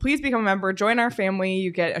 So please become a member. Join our family.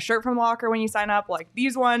 You get a shirt from Locker when you sign up, like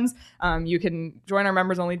these ones. You can join our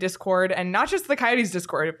members only Discord, and not just the Coyotes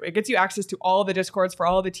Discord. It gets you access to all the Discords for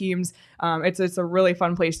all the teams. It's a really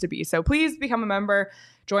fun place to be. So please become a member.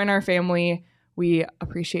 Join our family. We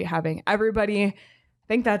appreciate having everybody. I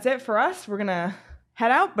think that's it for us. We're going to head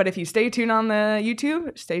out. But if you stay tuned on the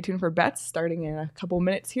YouTube, stay tuned for bets starting in a couple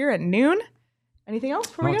minutes here at noon. Anything else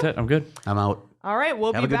before we That's go? it. I'm good. I'm out. All right.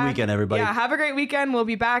 We'll Have be a good back. weekend, everybody. Yeah, have a great weekend. We'll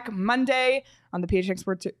be back Monday on the PHNX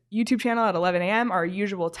Sports YouTube channel at 11 a.m., our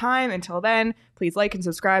usual time. Until then, please like and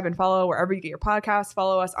subscribe and follow wherever you get your podcasts.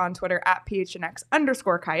 Follow us on Twitter at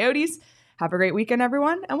PHNX_Coyotes. Have a great weekend,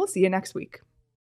 everyone, and we'll see you next week.